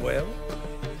me that well.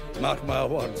 Mark my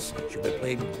words, she'll be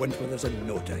playing Gwent with us in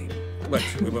no time. But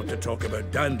we want to talk about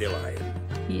Dandelion.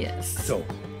 Yes. So,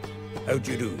 how'd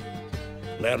you do?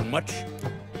 Learn much?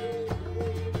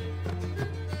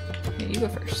 Yeah, you go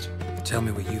first. Tell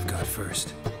me what you've got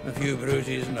first. A few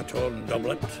bruises and a torn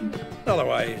doublet.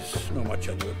 Otherwise, not much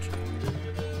of it.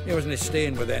 He wasn't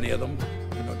staying with any of them.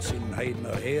 I've not seen hiding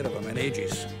or hair of him in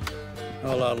ages.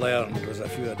 All I learned was a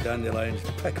few of Dandelion's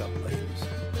pick-up lines.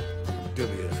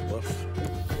 Dubious worth.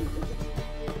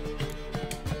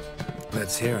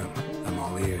 Let's hear him. I'm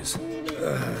all ears.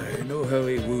 I know how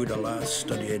he wooed a lass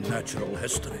studying natural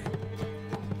history.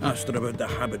 Asked her about the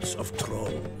habits of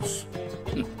trolls.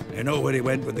 You know where he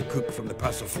went with the cook from the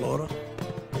Passiflora?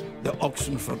 The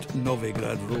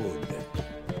Oxenford-Novigrad Road,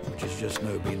 which has just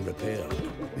now been repaired.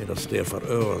 Made her stare for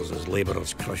hours as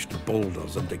labourers crushed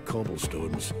boulders into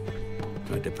cobblestones.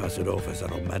 Tried to pass it off as a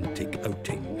romantic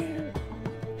outing.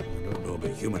 I don't know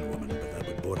about human woman, but that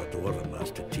would bore a dwarven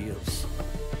lass to tears.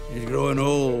 He's growing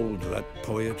old, that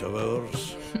poet of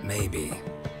ours. Maybe.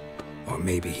 Or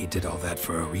maybe he did all that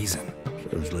for a reason.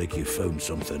 Sounds like you found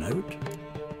something out.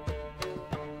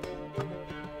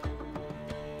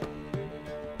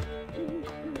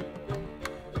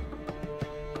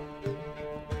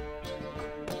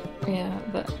 Yeah,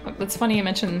 but it's funny you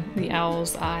mentioned the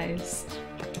owl's eyes.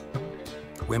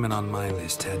 Women on my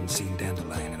list hadn't seen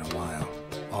Dandelion in a while.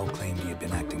 All claimed he had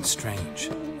been acting strange.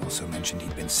 Also mentioned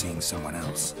he'd been seeing someone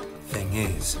else. Thing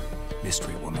is,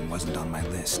 Mystery Woman wasn't on my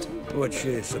list. What's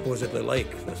she supposedly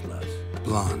like, this lass?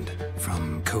 Blonde,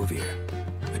 from Kovir.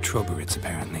 A Troberitz,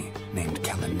 apparently, named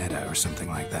Kalinetta or something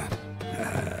like that.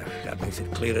 That makes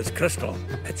it clear as crystal.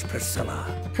 It's Priscilla.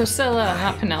 Priscilla,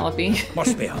 not Penelope.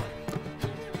 Must be her.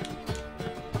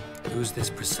 Who's this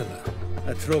Priscilla?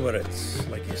 A Troberitz,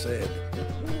 like you said.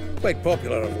 Quite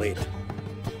popular of late.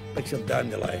 Picture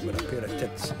Dandelion with a pair of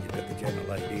tits, and you get the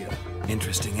general idea.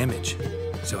 Interesting image.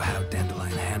 So how'd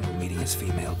Dandelion handle meeting his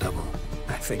female double?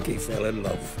 I think he fell in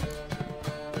love.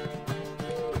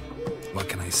 What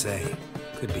can I say?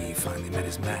 Could be he finally met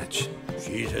his match.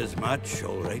 She's his match,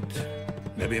 all right.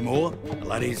 Maybe more. The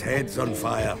laddie's head's on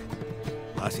fire.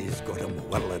 Lassie's got him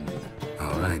whirling.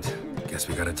 All right. Guess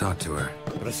we gotta talk to her.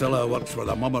 Priscilla works for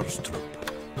the Mummers troupe.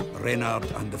 Reynard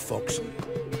and the Foxen.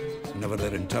 Whenever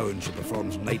they're in town, she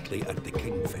performs nightly at the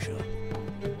Kingfisher.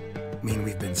 Mean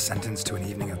we've been sentenced to an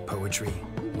evening of poetry?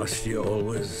 Must you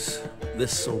always?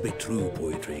 This'll be true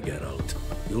poetry, Geralt.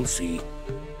 You'll see.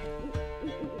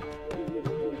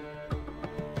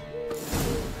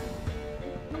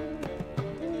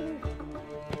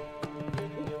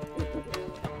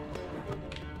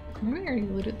 Maybe I already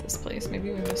looted this place.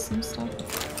 Maybe we missed some stuff.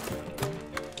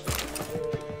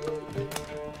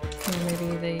 Or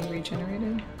maybe they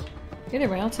regenerated. Either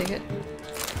way, I'll take it.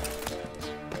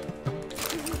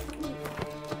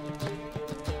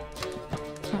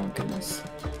 Oh goodness.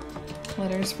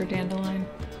 Letters for Dandelion.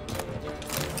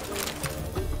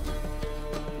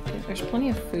 Okay, there's plenty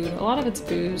of food. A lot of it's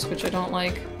booze, which I don't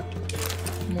like.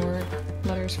 More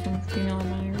letters from female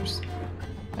admirers.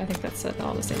 I think that's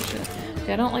all the same shit.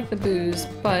 Yeah, I don't like the booze,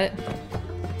 but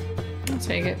I'll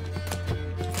take it.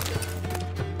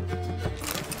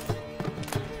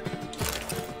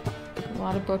 A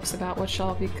lot of books about what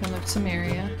shall become of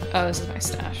Samaria. Oh, this is my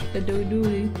stash. I don't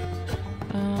need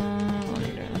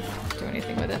to do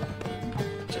anything with it.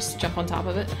 Just jump on top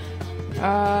of it.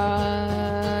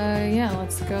 Yeah,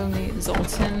 let's go meet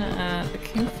Zoltan at the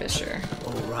Kingfisher.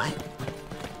 All right.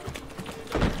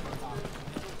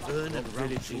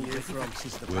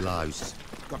 Willows.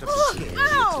 Got a few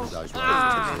those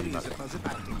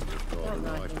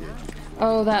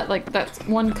Oh, that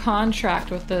one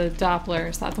contract with the Doppler.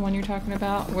 Is that the one you're talking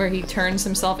about? Where he turns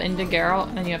himself into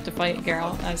Geralt and you have to fight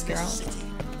Geralt as Geralt?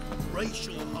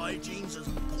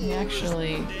 He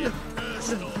actually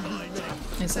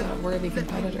is a worthy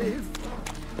competitor.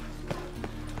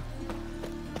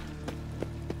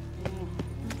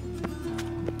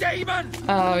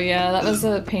 Oh yeah, that was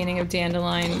a painting of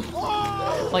Dandelion,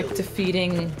 like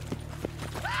defeating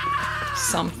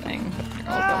something. Here,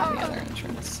 I'll go to the other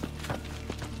entrance.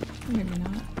 Or maybe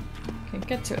not. Can't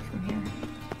get to it from here.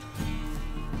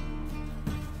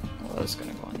 Well, I was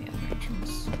gonna go on the other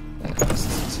entrance. But this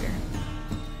is easier.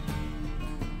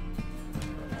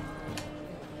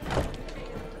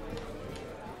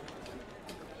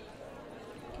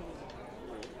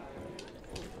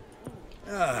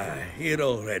 Ah, here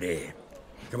already.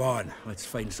 Come on, let's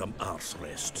find some arse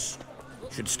rests.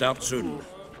 Should start soon.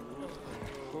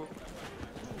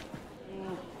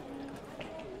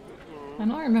 I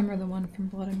don't remember the one from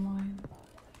Blood and Wine.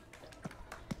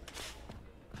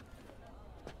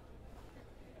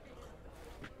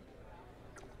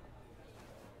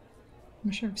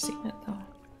 I'm sure I've seen it though.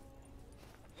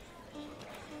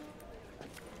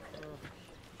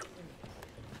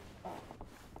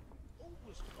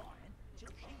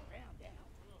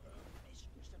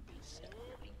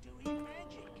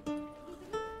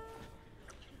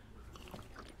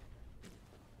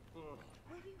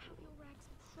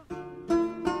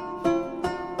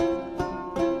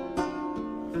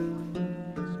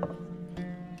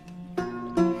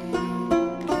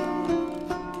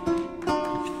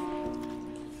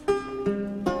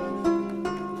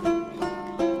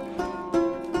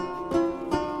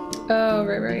 Oh,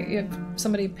 right. You have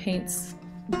somebody paints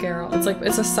Geralt.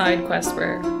 It's a side quest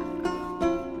where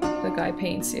the guy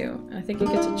paints you. I think you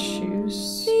get to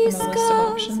choose from a list of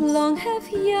options. Long have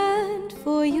yearned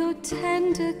for your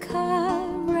tender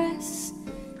caress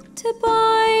to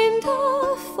bind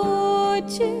our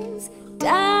fortunes.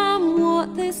 Damn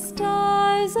what the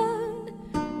stars own.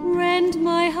 Rend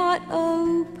my heart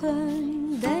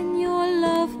open, then your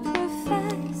love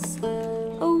profess.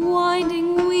 A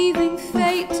winding, weaving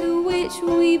fate to which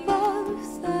we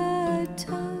both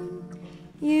atone.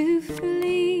 You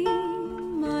flee,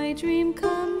 my dream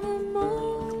come the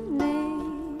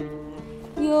morning.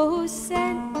 Your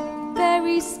scent,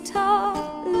 berries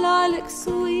tart, lilac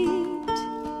sweet.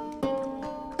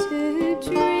 To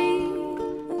dream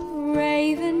of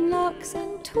raven locks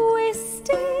and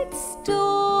twisted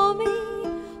stormy,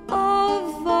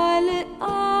 of violet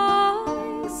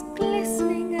eyes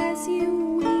glistening as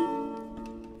you weep.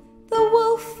 The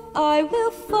wolf I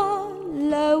will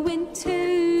follow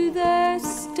into the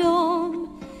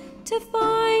storm to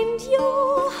find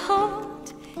your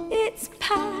heart, its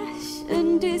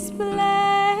passion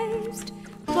displaced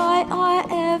by our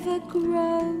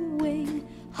ever-growing,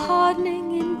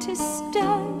 hardening into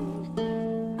stone.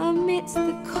 Amidst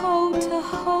the cold to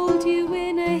hold you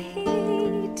in a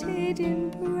heated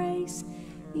embrace,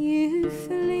 you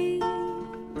flee,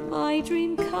 my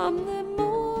dream come the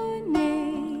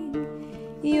morning.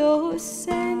 Your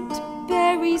scent,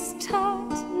 berries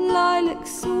tart, lilac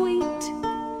sweet.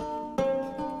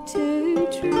 To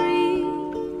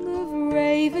dream of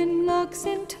raven locks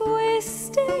and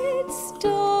twisted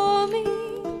stormy.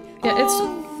 Yeah, it's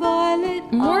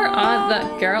more odd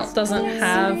that Geralt doesn't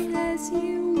have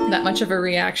that much of a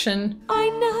reaction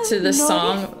to this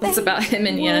song that's about him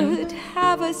and Yen.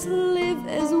 Have us live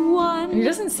as one. He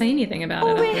doesn't say anything about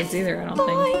it afterwards either, I don't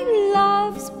think. By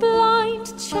love's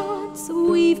blind chance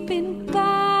we've been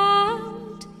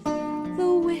bound.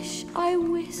 The wish I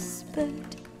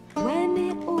whispered when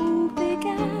it all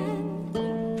began.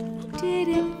 Did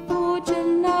it forge a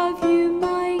love you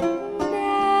might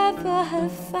never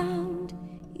have found?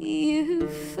 You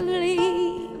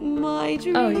flee, my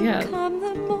dream. Oh yeah, come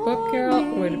the Book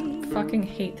Geralt would fucking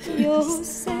hate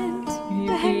this.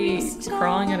 He'd be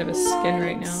crawling out of his skin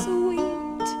right now.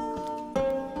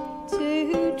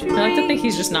 I like to think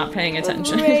he's just not paying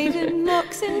attention.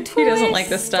 He doesn't like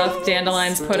this stuff.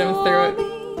 Dandelion's put him through it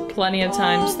plenty of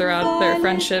times throughout their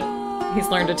friendship. He's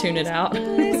learned to tune it out. He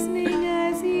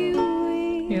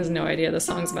has no idea the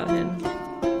song's about him.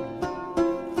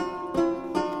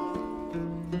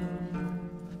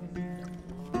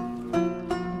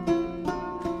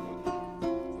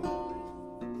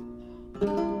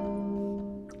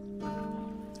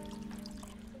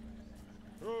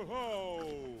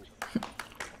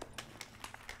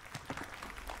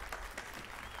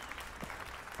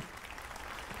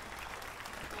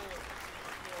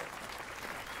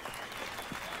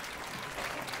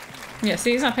 Yeah,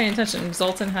 see, he's not paying attention.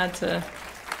 Zoltan had to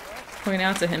point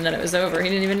out to him that it was over. He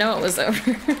didn't even know it was over.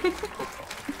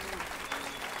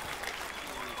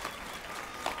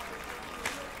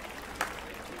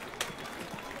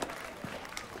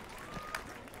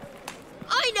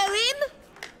 I know him!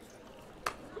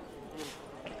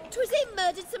 'Twas him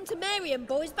murdered some Temerian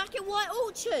boys back in White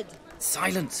Orchard.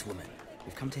 Silence, woman.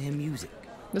 We've come to hear music.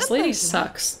 This lady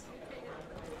sucks.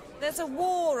 There's a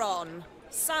war on.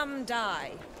 Some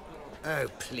die. Oh,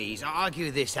 please,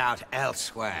 argue this out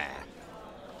elsewhere.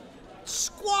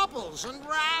 Squabbles and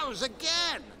rows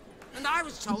again. And I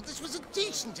was told this was a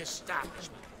decent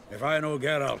establishment. If I know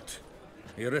Geralt,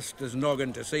 he risked his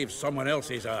noggin to save someone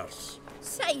else's arse.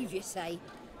 Save, you say?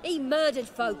 He murdered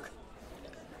folk.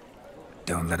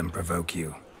 Don't let him provoke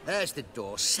you. There's the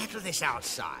door. Settle this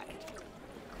outside.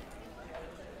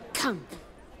 Come.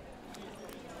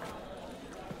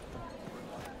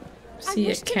 See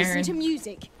it, Karen. Listen to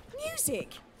music.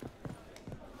 Music!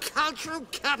 Cultural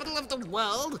capital of the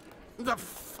world? The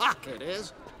fuck it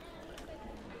is.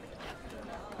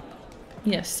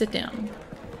 Yes, sit down.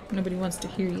 Nobody wants to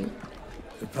hear you.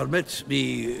 Permit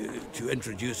me to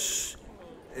introduce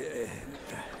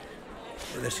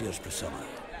this here's Priscilla,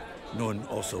 known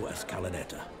also as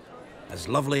Calinetta. As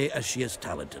lovely as she is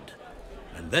talented.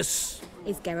 And this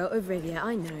is Geralt of Rivia,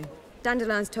 I know.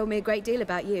 Dandelion's told me a great deal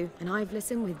about you, and I've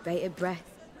listened with bated breath.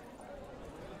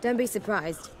 Don't be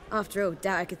surprised. After all,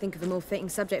 doubt I could think of a more fitting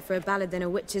subject for a ballad than a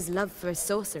witch's love for a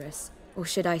sorceress. Or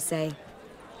should I say,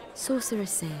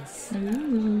 sorceresses.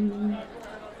 Ooh.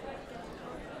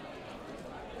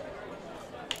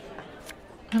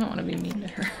 I don't want to be mean to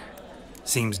her.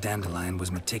 Seems Dandelion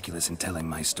was meticulous in telling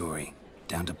my story,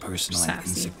 down to personal and Sassy.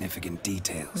 insignificant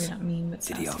details. Maybe not mean, but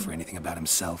Did he sassy. offer anything about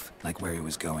himself, like where he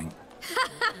was going?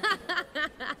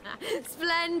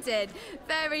 Splendid.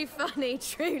 Very funny,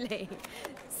 truly.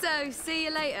 So, see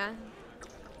you later.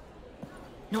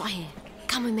 Not here.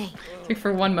 Come with me. Like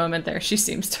for one moment there, she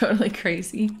seems totally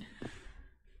crazy.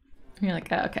 And you're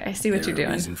like, oh, okay, I see what you're There a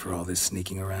doing. reason for all this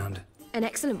sneaking around? An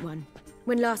excellent one.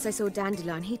 When last I saw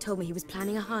Dandelion, he told me he was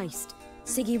planning a heist.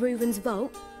 Siggy Reuven's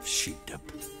vault. sheeped up.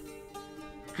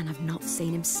 And I've not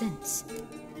seen him since.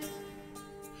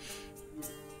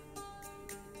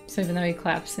 So even though he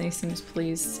claps and he seems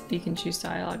pleased, he can choose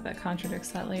dialogue that contradicts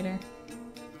that later.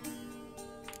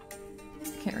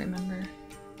 I can't remember.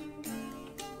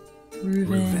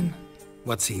 Reuven.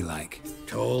 What's he like?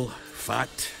 Tall,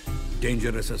 fat,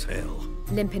 dangerous as hell.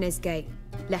 Limp in his gait.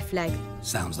 Left leg.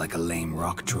 Sounds like a lame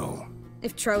rock troll.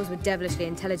 If trolls were devilishly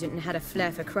intelligent and had a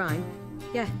flair for crime,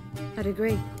 yeah, I'd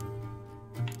agree.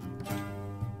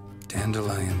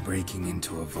 Dandelion breaking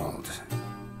into a vault.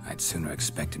 I'd sooner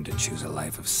expect him to choose a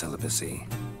life of celibacy.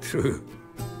 True.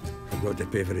 Forgot to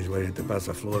pay for his way into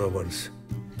Passaflora once.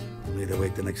 Only to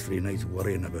wait the next 3 nights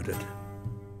worrying about it.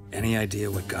 Any idea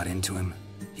what got into him?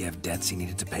 He have debts he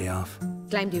needed to pay off?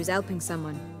 Claimed he was helping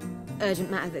someone.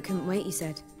 Urgent matter that couldn't wait, he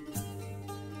said.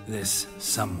 This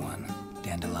someone,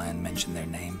 Dandelion mentioned their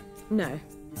name? No.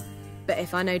 But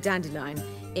if I know Dandelion,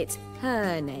 it's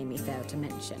her name he failed to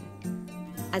mention.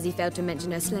 As he failed to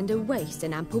mention her slender waist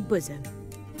and ample bosom.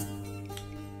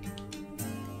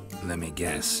 Let me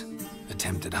guess.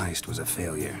 Attempted heist was a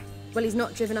failure. Well, he's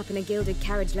not driven up in a gilded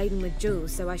carriage laden with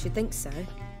jewels, so I should think so.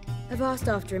 I've asked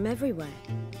after him everywhere,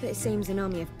 but it seems an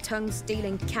army of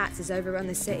tongue-stealing cats has overrun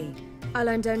the city. I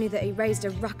learned only that he raised a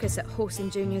ruckus at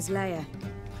Whoreson Jr.'s lair.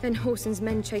 Then Whoreson's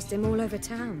men chased him all over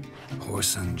town.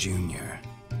 Whoreson Jr.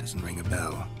 Doesn't ring a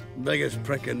bell. Biggest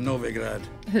prick in Novigrad.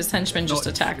 His henchmen just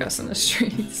attack us in the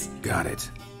streets. Got it.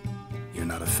 You're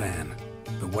not a fan.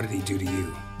 But what did he do to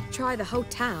you? Try the whole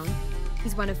town.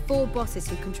 He's one of 4 bosses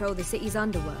who control the city's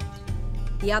underworld.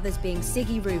 The others being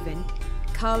Siggy Reuven,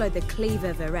 Carlo the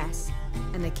Cleaver Varese,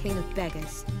 and the King of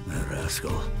Beggars. The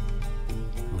rascal.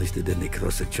 At least he didn't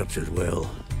cross the church as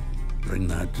well. Bring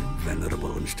that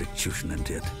venerable institution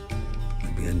into it.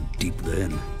 I'd be in deep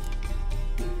then.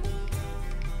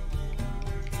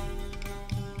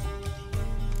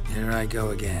 Here I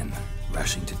go again,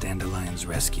 rushing to Dandelion's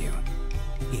rescue.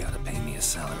 He ought to pay me a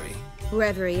salary.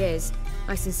 Wherever he is,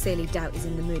 I sincerely doubt he's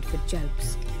in the mood for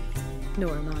jokes.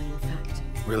 Nor am I, in fact.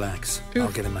 Relax.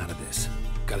 I'll get him out of this.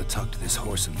 Gotta talk to this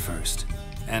Whoreson first.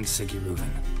 And Siggy Reuven.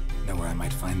 Know where I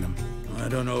might find them? I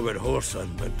don't know about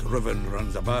Whoreson, but Reuven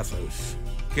runs a bathhouse.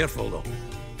 Careful, though.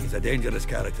 He's a dangerous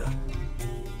character.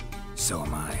 So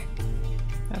am I.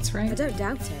 That's right. I don't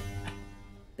doubt it.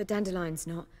 But Dandelion's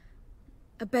not.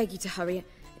 I beg you to hurry.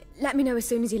 Let me know as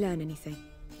soon as you learn anything.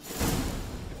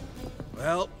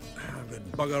 Well, I've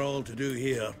got bugger all to do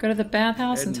here. Go to the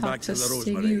bathhouse and Heading talk back to the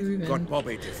Siggy Rosemary. Got Reuven.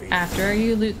 Bobby to feed. After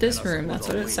you loot this And I room, that's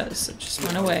what it suppose I'll says. So just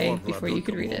wait. run away Warble before you about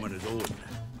could the read it. woman is old.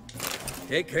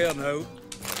 Take care now.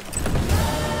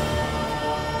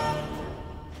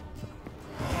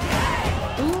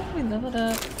 Ooh, we leveled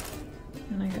up.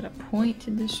 And I got a point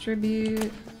to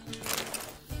distribute.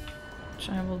 Which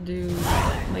I will do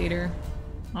later.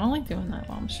 I don't like doing that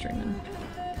while I'm streaming.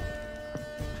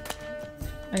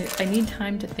 I need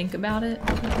time to think about it.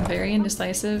 I'm very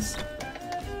indecisive.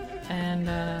 And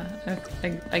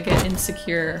I get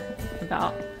insecure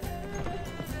about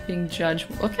being judged.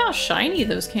 Look how shiny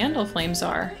those candle flames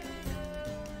are.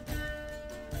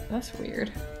 That's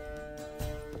weird.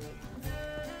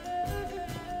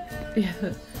 Yeah,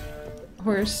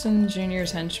 Horson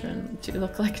Jr.'s henchmen do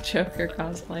look like Joker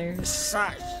cosplayers.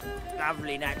 Such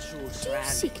lovely natural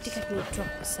surroundings. Seek to get me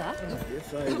drunk, sir?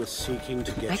 If I was seeking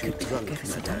to get you drunk,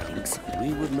 madame,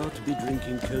 we would not be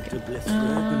drinking Cote de Bleu.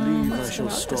 I believe I shall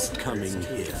stop coming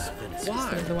here.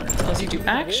 Why? The one that tells you to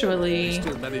actually,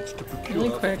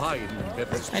 really quick.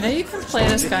 I know you can play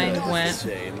this guy in Gwent.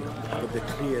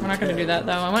 We're not going to do that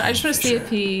though. I just want to see if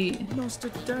he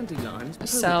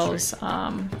sells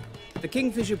the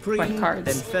Kingfisher Preen cards.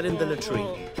 then fell in the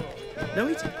latrine. Know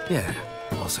it? Yeah.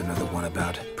 Also know the one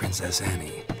about Princess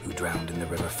Annie, who drowned in the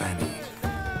River Fanny.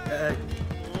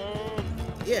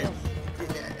 Yeah.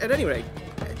 At any rate,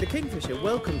 the Kingfisher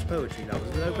welcomes poetry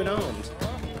lovers with open arms.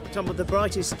 Some of the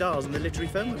brightest stars in the literary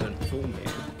firmament perform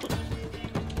here.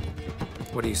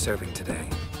 What are you serving today?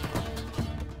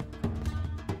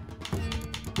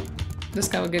 This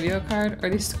guy will give you a card. Are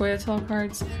these Scoia'tael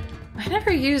cards? I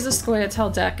never use the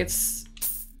Scoia'tael deck. It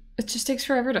just takes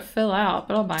forever to fill out,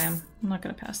 but I'll buy them. I'm not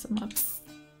gonna pass them up.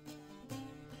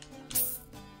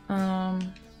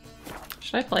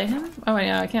 Should I play him? Oh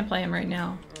yeah, I can't play him right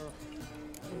now.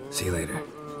 See you later.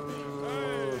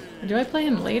 Do I play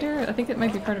him later? I think it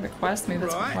might be part of a quest. Maybe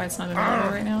that's why it's not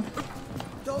available right now.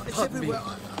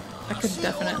 I could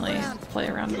definitely play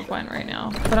around with Gwent right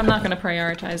now, but I'm not going to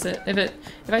prioritize it.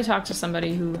 If I talk to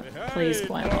somebody who plays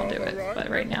Gwent, I'll do it. But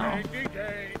right now,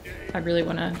 I really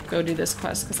want to go do this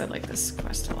quest because I like this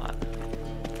quest a lot.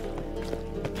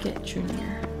 Get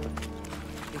Junior.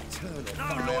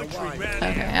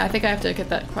 Okay, I think I have to get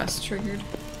that quest triggered.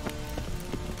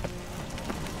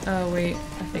 Oh wait,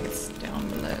 I think it's down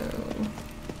below.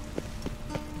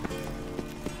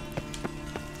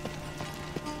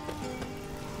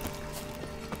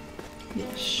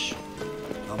 Yes.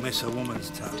 I'll miss a woman's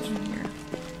touch.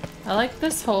 I like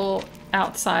this whole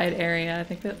outside area. I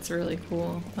think that's really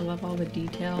cool. I love all the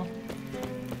detail.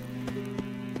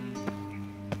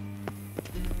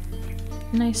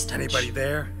 Nice touch. Anybody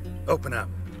there? Open up.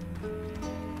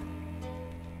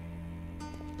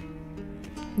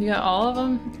 You got all of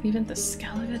them? Even the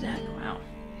Skellige deck? Wow.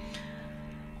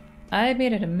 I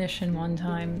made it a mission one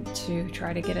time to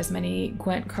try to get as many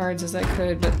Gwent cards as I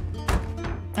could, but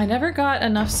I never got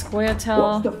enough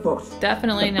Scoia'tael.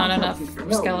 Definitely not enough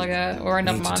Skellige or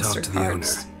enough monster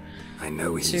cards I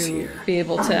know he's to here. be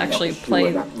able to actually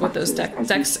play with those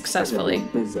decks successfully.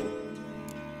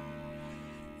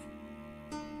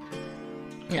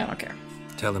 Yeah, I don't care.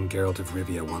 Tell him Geralt of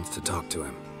Rivia wants to talk to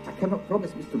him. I cannot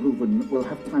promise Mr. Reuven will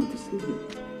have time to see you.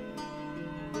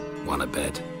 Want a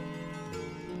bed?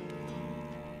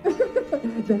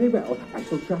 Very well, I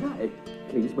shall try.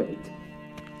 Please wait.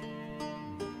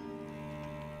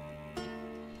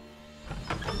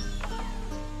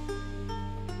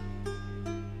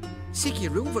 Siggy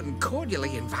Reuven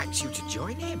cordially invites you to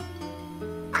join him.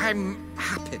 I'm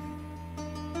happy.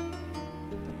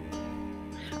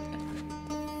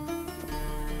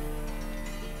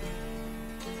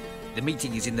 The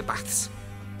meeting is in the baths.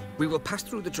 We will pass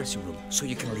through the dressing room so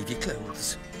you can leave your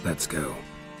clothes. Let's go.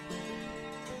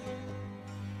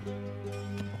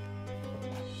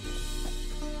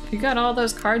 You got all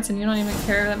those cards and you don't even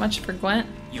care that much for Gwent?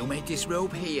 You made this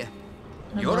robe here.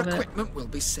 I Your love it. equipment will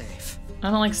be safe. I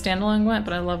don't like standalone Gwent,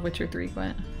 but I love Witcher 3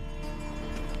 Gwent.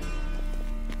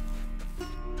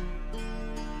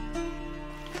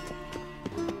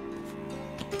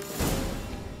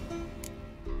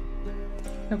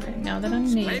 Okay, now that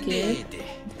I'm naked,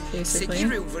 basically. Siggy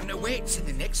Reuven awaits in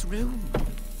the next room.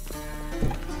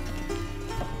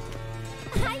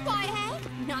 Hey, Whitehead!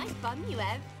 Nice bum you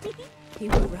have. You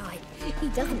were right. He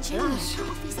doesn't change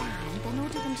half his hand, then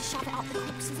order them to shove it up the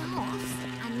corpse's arse.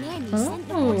 And then he sent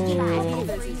the boy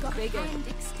back. He's got bigger.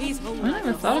 I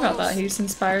never thought about that. He's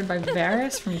inspired by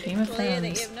Varys from Game of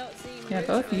Thrones. Yeah,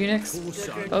 both eunuchs,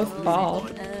 both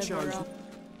bald.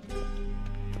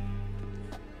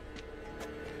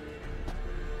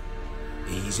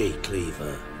 Easy,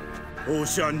 Cleaver.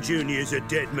 Orson Jr.'s a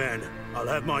dead man. I'll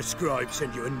have my scribe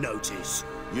send you a notice.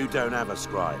 You don't have a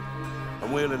scribe.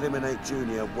 And we'll eliminate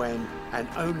Junior when, and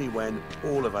only when,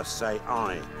 all of us say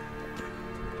aye.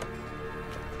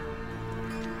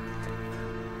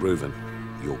 Reuven,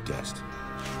 your guest.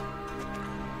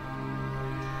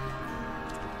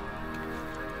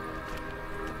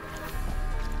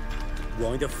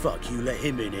 Why the fuck you let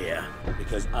him in here?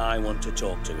 Because I want to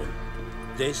talk to him.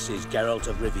 This is Geralt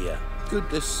of Rivia. Good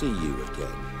to see you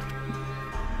again.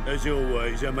 As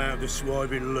always, I'm out of the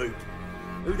swiving loop.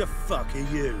 Who the fuck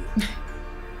are you?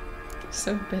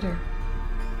 So bitter.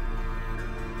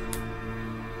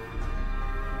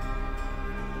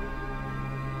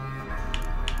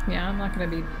 Yeah, I'm not gonna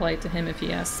be polite to him if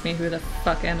he asks me who the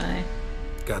fuck am I.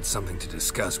 Got something to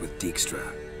discuss with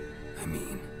Dijkstra. I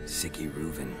mean, Sicky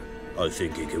Reuven. I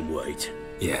think he can wait.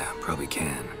 Yeah, probably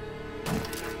can.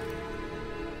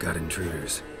 Got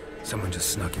intruders. Someone just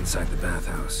snuck inside the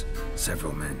bathhouse.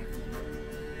 Several men.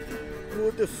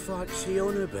 What the fuck's he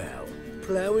on about?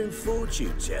 Ploughing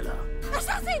fortune teller?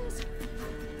 Assassins!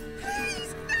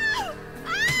 Please, no!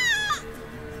 Ah!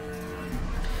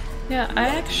 Yeah, I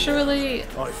actually...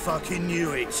 I fucking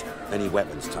knew it. Any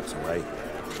weapons tucked away?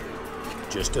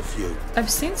 Just a few. I've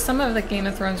seen some of the Game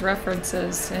of Thrones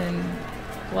references in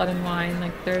Blood and Wine.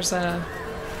 Like, there's a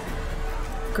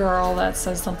girl that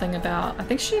says something about... I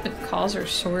think she even calls her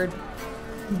sword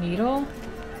Needle.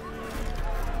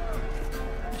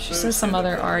 She says some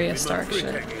other Arya Stark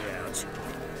shit.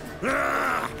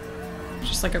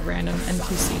 Just like a random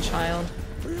NPC child.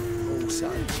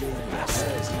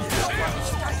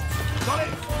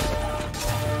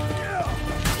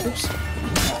 Oops.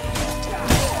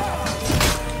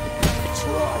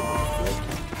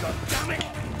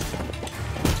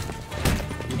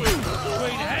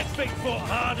 Bigfoot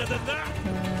harder than that.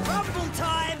 Rumble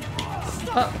time!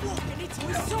 Stop walking into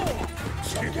a sword!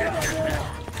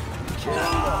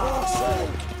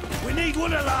 We need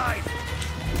one alive!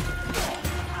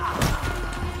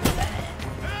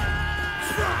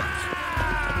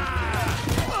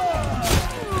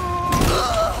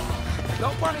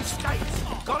 Not one escapes!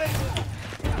 Got it!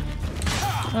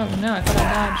 Oh no, I thought I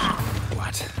dodged.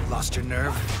 What? Lost your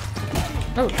nerve?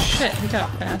 Oh shit, he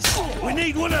got fast. We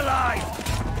need one alive!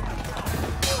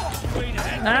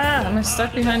 Ah, I'm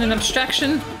stuck behind an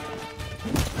abstraction.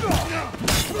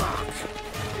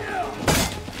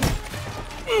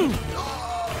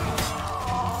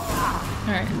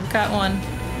 Alright, we've got one.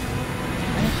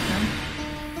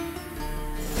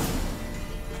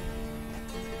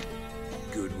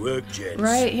 Good work, gents.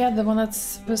 Right, yeah, the one that's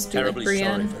supposed to be Terribly like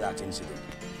sorry Brienne. for that incident.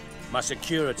 My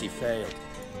security failed.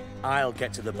 I'll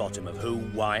get to the bottom of who,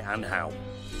 why, and how.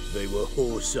 They were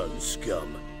whoreson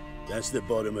scum. That's the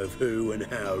bottom of who and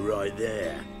how right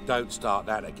there. Don't start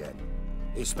that again.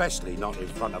 Especially not in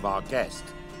front of our guest.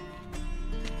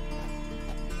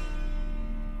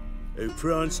 Who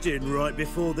pranced in right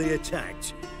before they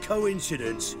attacked.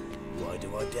 Coincidence? Why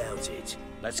do I doubt it?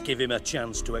 Let's give him a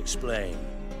chance to explain.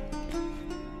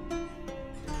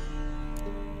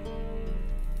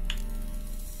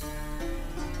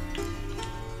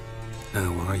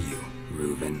 How are you,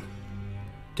 Reuven?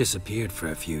 Disappeared for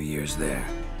a few years there,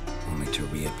 only to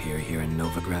reappear here in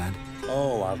Novigrad?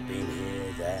 Oh, I've been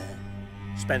here, there.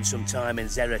 Spent some time in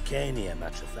Zerrikania,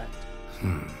 matter of fact.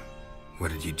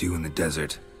 What did you do in the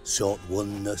desert? Sought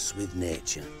oneness with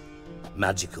nature.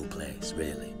 Magical place,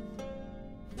 really.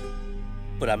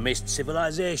 But I missed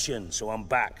civilization, so I'm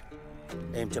back.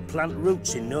 Aim to plant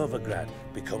roots in Novigrad,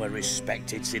 become a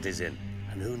respected citizen.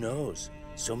 And who knows,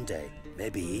 someday,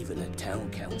 maybe even a town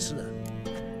councillor.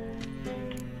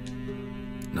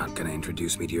 Not gonna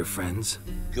introduce me to your friends?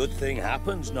 Good thing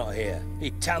happens not here.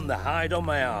 He tanned the hide on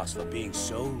my arse for being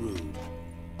so rude.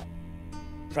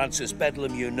 Francis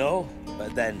Bedlam you know,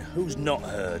 but then who's not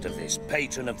heard of this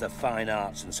patron of the fine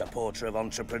arts and supporter of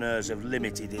entrepreneurs of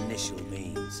limited initial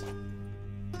means?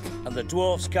 And the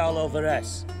dwarf's Carlo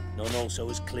Veres, known also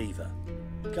as Cleaver.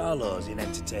 Carlo's in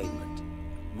entertainment,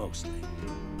 mostly.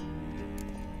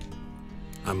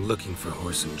 I'm looking for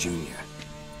Whoreson Jr.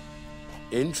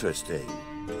 Interesting.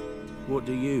 What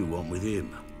do you want with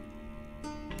him?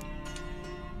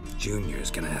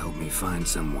 Junior's gonna help me find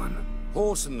someone.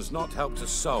 Whoreson's not helped a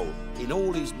soul in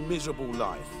all his miserable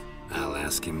life. I'll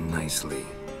ask him nicely.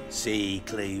 See,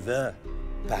 Cleaver?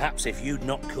 Perhaps if you'd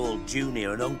not called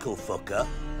Junior an uncle fucker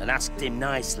and asked him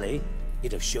nicely,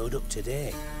 he'd have showed up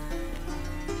today.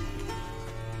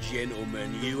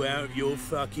 Gentlemen, you out of your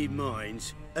fucking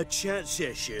minds? A chat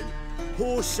session?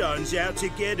 Whoreson's out to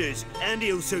get us, and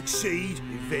he'll succeed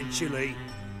eventually.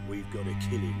 We've got to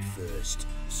kill him first.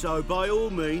 So by all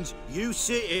means, you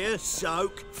sit here,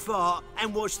 soak, fart,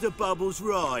 and watch the bubbles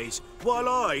rise, while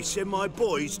I send my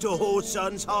boys to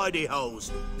Whoreson's hidey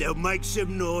holes. They'll make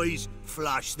some noise,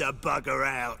 flush the bugger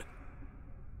out.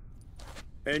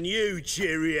 And you,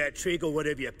 geriatric, or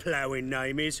whatever your ploughing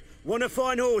name is, want to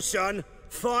find horse, son?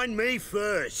 Find me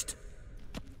first.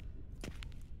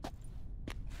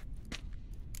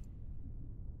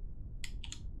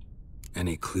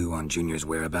 Any clue on Junior's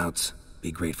whereabouts?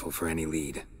 Be grateful for any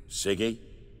lead. Siggy?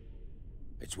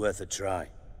 It's worth a try.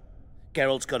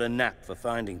 Geralt's got a knack for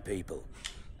finding people.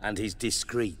 And he's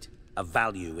discreet, a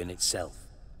value in itself.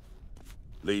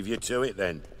 Leave you to it,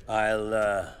 then.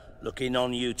 I'll, look in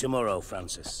on you tomorrow,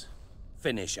 Francis.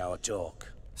 Finish our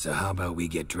talk. So how about we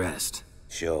get dressed?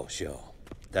 Sure.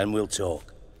 Then we'll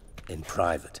talk. In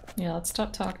private. Yeah, let's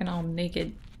stop talking all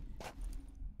naked.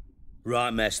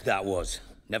 Right mess that was.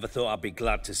 Never thought I'd be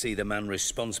glad to see the man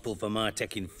responsible for my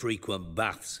taking frequent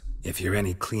baths. If you're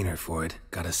any cleaner for it,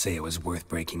 gotta say it was worth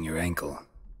breaking your ankle.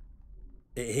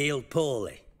 It healed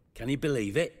poorly. Can you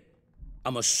believe it?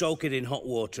 I must soak it in hot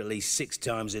water at least 6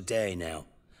 times a day now.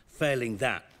 Failing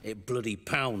that, it bloody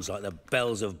pounds like the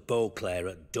bells of Beauclair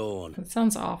at dawn. That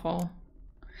sounds awful.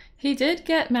 He did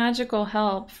get magical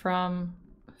help from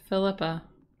Philippa,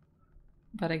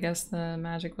 but I guess the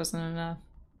magic wasn't enough.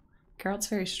 Geralt's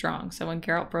very strong, so when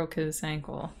Geralt broke his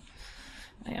ankle,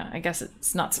 yeah, I guess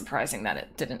it's not surprising that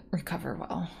it didn't recover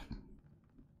well.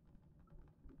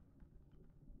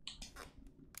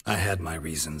 I had my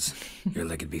reasons. Your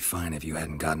leg would be fine if you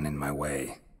hadn't gotten in my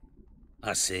way.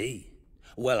 I see.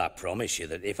 Well, I promise you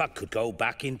that if I could go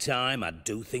back in time, I'd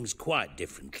do things quite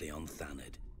differently on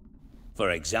Thanedd.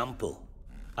 For example,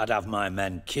 I'd have my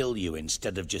men kill you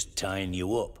instead of just tying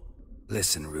you up.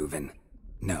 Listen, Reuven.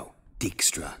 No,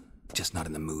 Dijkstra. Just not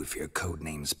in the mood for your code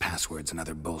names, passwords, and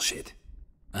other bullshit.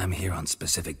 I'm here on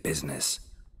specific business.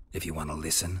 If you want to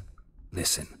listen,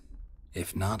 listen.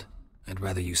 If not, I'd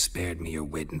rather you spared me your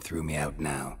wit and threw me out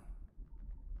now.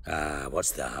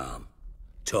 What's the harm?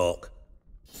 Talk.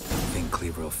 Think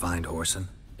Cleaver will find Whoreson?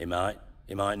 He might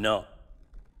not.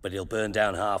 But he'll burn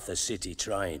down half the city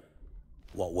trying.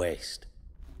 What waste?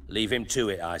 Leave him to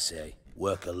it, I say.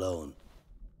 Work alone.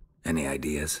 Any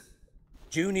ideas?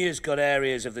 Junior's got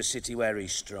areas of the city where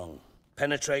he's strong.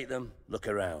 Penetrate them, look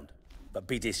around. But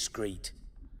be discreet.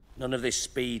 None of this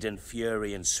speed and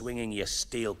fury and swinging your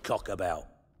steel cock about.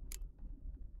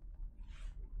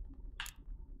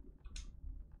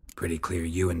 Pretty clear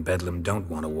you and Bedlam don't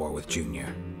want a war with Junior.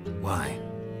 Why?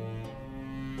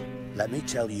 Let me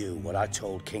tell you what I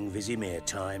told King Vizimir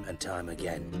time and time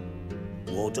again.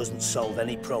 War doesn't solve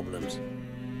any problems.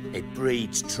 It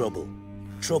breeds trouble.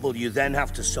 Trouble you then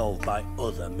have to solve by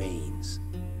other means.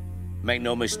 Make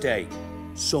no mistake,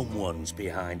 someone's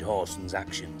behind Whoreson's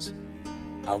actions.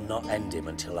 I'll not end him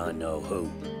until I know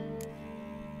who.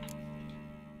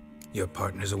 Your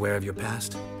partner's aware of your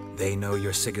past? They know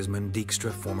you're Sigismund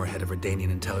Dijkstra, former head of Redanian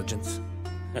intelligence?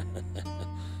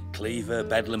 Cleaver,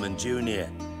 Bedlam and Junior.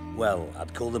 Well,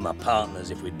 I'd call them my partners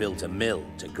if we'd built a mill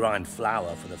to grind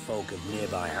flour for the folk of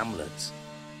nearby hamlets.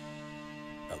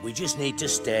 But we just need to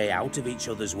stay out of each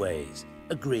other's ways,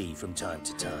 agree from time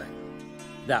to time.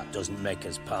 That doesn't make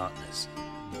us partners.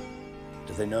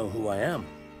 Do they know who I am?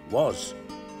 Was.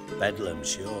 Bedlam,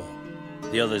 sure.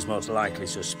 The others most likely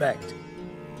suspect.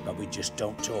 But we just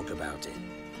don't talk about it.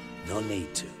 No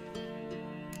need to.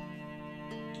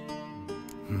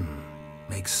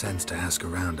 Makes sense to ask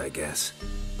around, I guess.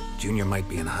 Junior might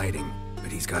be in hiding,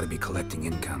 but he's got to be collecting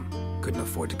income. Couldn't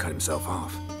afford to cut himself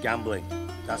off. Gambling.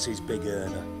 That's his big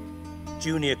earner.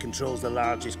 Junior controls the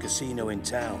largest casino in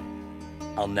town.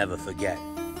 I'll never forget.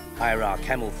 Hierarch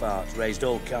Hemmelfart raised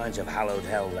all kinds of hallowed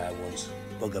hell there once.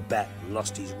 Bugger Bet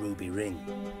lost his ruby ring.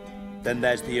 Then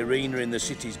there's the arena in the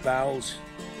city's bowels.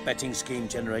 Betting scheme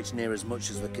generates near as much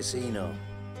as the casino.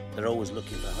 They're always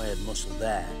looking for hired muscle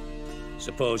there.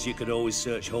 Suppose you could always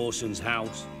search Whoreson's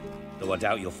house. Though I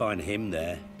doubt you'll find him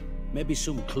there. Maybe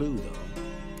some clue, though.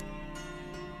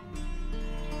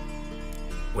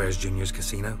 Where's Junior's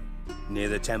casino? Near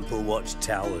the Temple Watch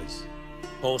Towers.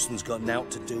 Whoreson's got naught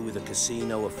to do with the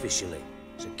casino officially.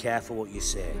 So careful what you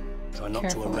say. Try not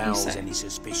to arouse any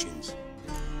suspicions.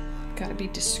 Gotta be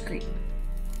discreet.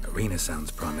 Arena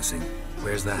sounds promising.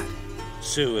 Where's that?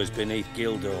 Sewers beneath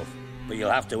Gildorf, but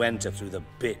you'll have to enter through the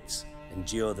bits,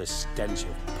 endure the stench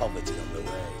of poverty on the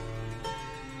way.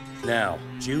 Now,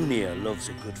 Junior loves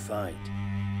a good fight.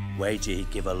 Wager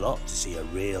he'd give a lot to see a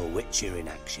real Witcher in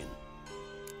action.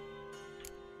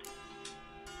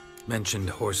 Mentioned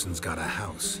Whoreson's got a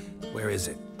house. Where is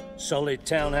it? Solid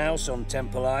townhouse on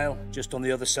Temple Isle, just on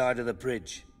the other side of the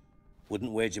bridge.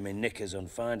 Wouldn't wager me knickers on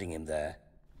finding him there.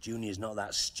 Junior's not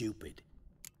that stupid.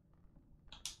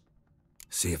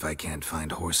 See if I can't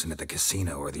find Whoreson at the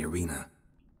casino or the arena.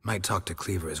 Might talk to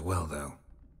Cleaver as well, though.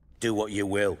 Do what you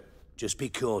will. Just be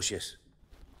cautious.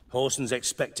 Whoreson's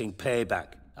expecting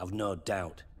payback, I've no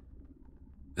doubt.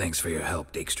 Thanks for your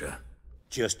help, Dijkstra.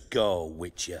 Just go,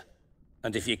 Witcher.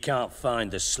 And if you can't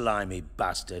find the slimy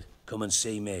bastard, come and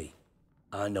see me.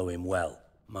 I know him well.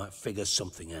 Might figure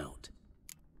something out.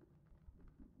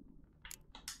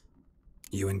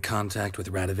 You in contact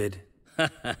with Radovid?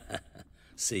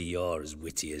 See, you're as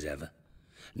witty as ever.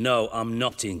 No, I'm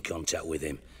not in contact with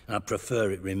him. I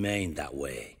prefer it remain that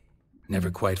way. Never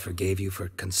quite forgave you for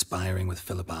conspiring with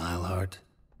Philippa Eilhart?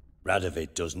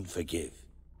 Radovid doesn't forgive.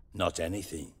 Not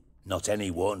anything. Not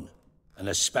anyone. And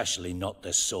especially not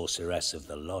the sorceress of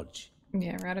the lodge.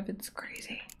 Yeah, Radovid's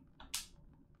crazy.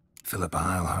 Philippa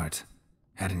Eilhart.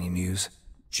 Had any news?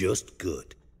 Just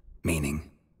good. Meaning?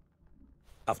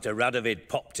 After Radovid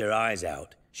popped her eyes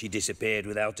out, she disappeared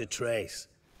without a trace.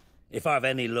 If I've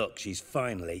any luck, she's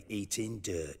finally eating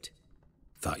dirt.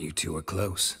 Thought you two were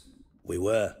close. We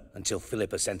were, until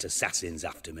Philippa sent assassins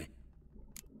after me.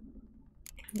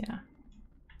 Yeah.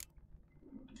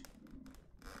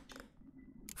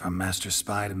 From master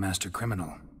spy to master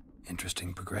criminal.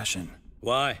 Interesting progression.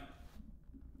 Why?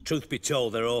 Truth be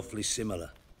told, they're awfully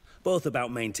similar. Both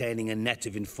about maintaining a net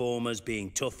of informers, being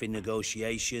tough in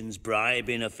negotiations,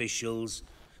 bribing officials,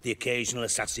 the occasional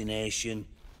assassination.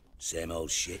 Same old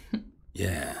shit.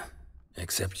 Yeah,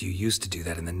 except you used to do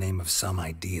that in the name of some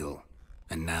ideal.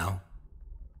 And now?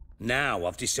 Now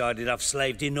I've decided I've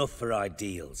slaved enough for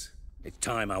ideals. It's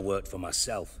time I worked for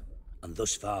myself. And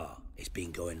thus far, it's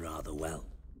been going rather well.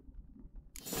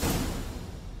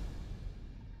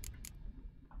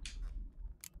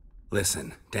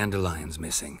 Listen, Dandelion's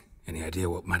missing. Any idea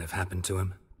what might have happened to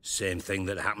him? Same thing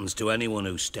that happens to anyone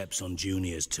who steps on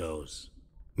Junior's toes.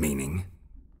 Meaning?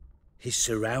 He's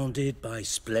surrounded by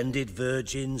splendid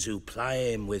virgins who ply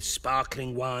him with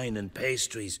sparkling wine and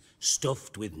pastries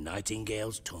stuffed with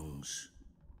nightingales' tongues.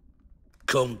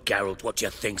 Come, Geralt, what do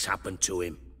you think's happened to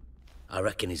him? I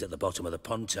reckon he's at the bottom of the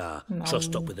Pontar,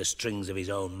 trussed up with the strings of his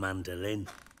own mandolin.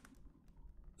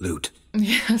 Loot.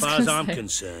 Yeah, as far as I'm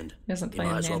concerned, he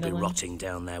might as well be rotting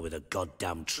down there with a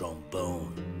goddamn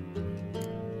trombone.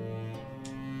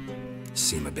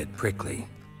 Seem a bit prickly.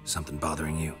 Something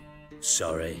bothering you?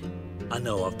 Sorry. I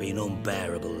know I've been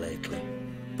unbearable lately.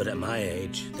 But at my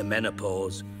age, the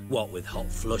menopause, what with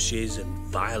hot flushes and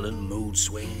violent mood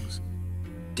swings.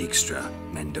 Dijkstra,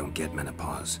 men don't get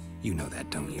menopause. You know that,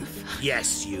 don't you?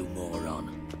 Yes, you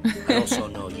moron. I also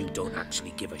know you don't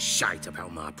actually give a shite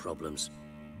about my problems.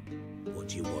 What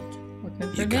do you want? Looking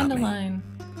for You got Dandelion.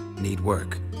 Need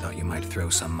work. Thought you might throw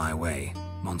some my way.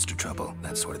 Monster trouble,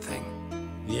 that sort of thing.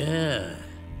 Yeah.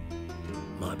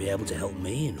 Might be able to help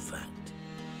me, in fact.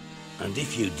 And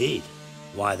if you did,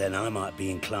 why then I might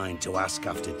be inclined to ask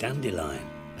after Dandelion.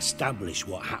 Establish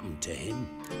what happened to him.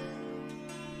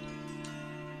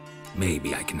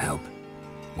 Maybe I can help.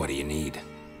 What do you need?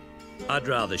 I'd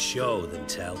rather show than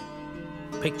tell.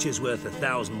 Picture's worth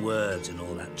 1,000 words and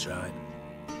all that tribe.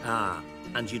 Ah,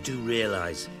 and you do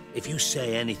realize, if you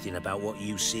say anything about what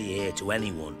you see here to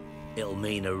anyone, it'll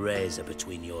mean a razor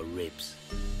between your ribs.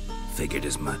 Figured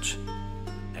as much.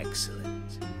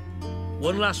 Excellent.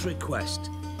 One last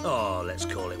request. Oh, let's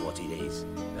call it what it is.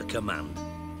 A command.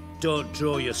 Don't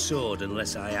draw your sword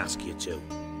unless I ask you to.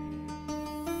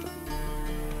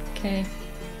 Okay.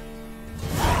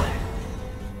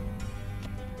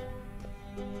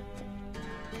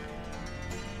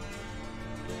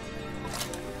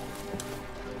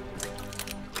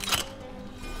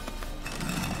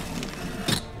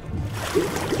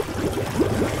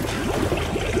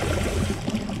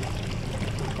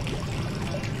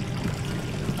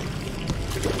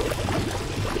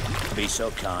 Be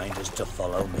so kind as to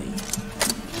follow me.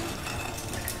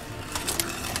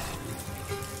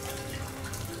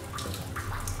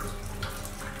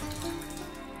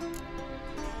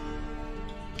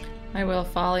 I will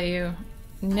follow you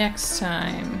next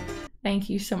time. Thank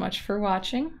you so much for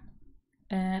watching,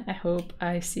 and I hope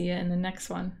I see you in the next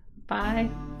one.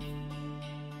 Bye.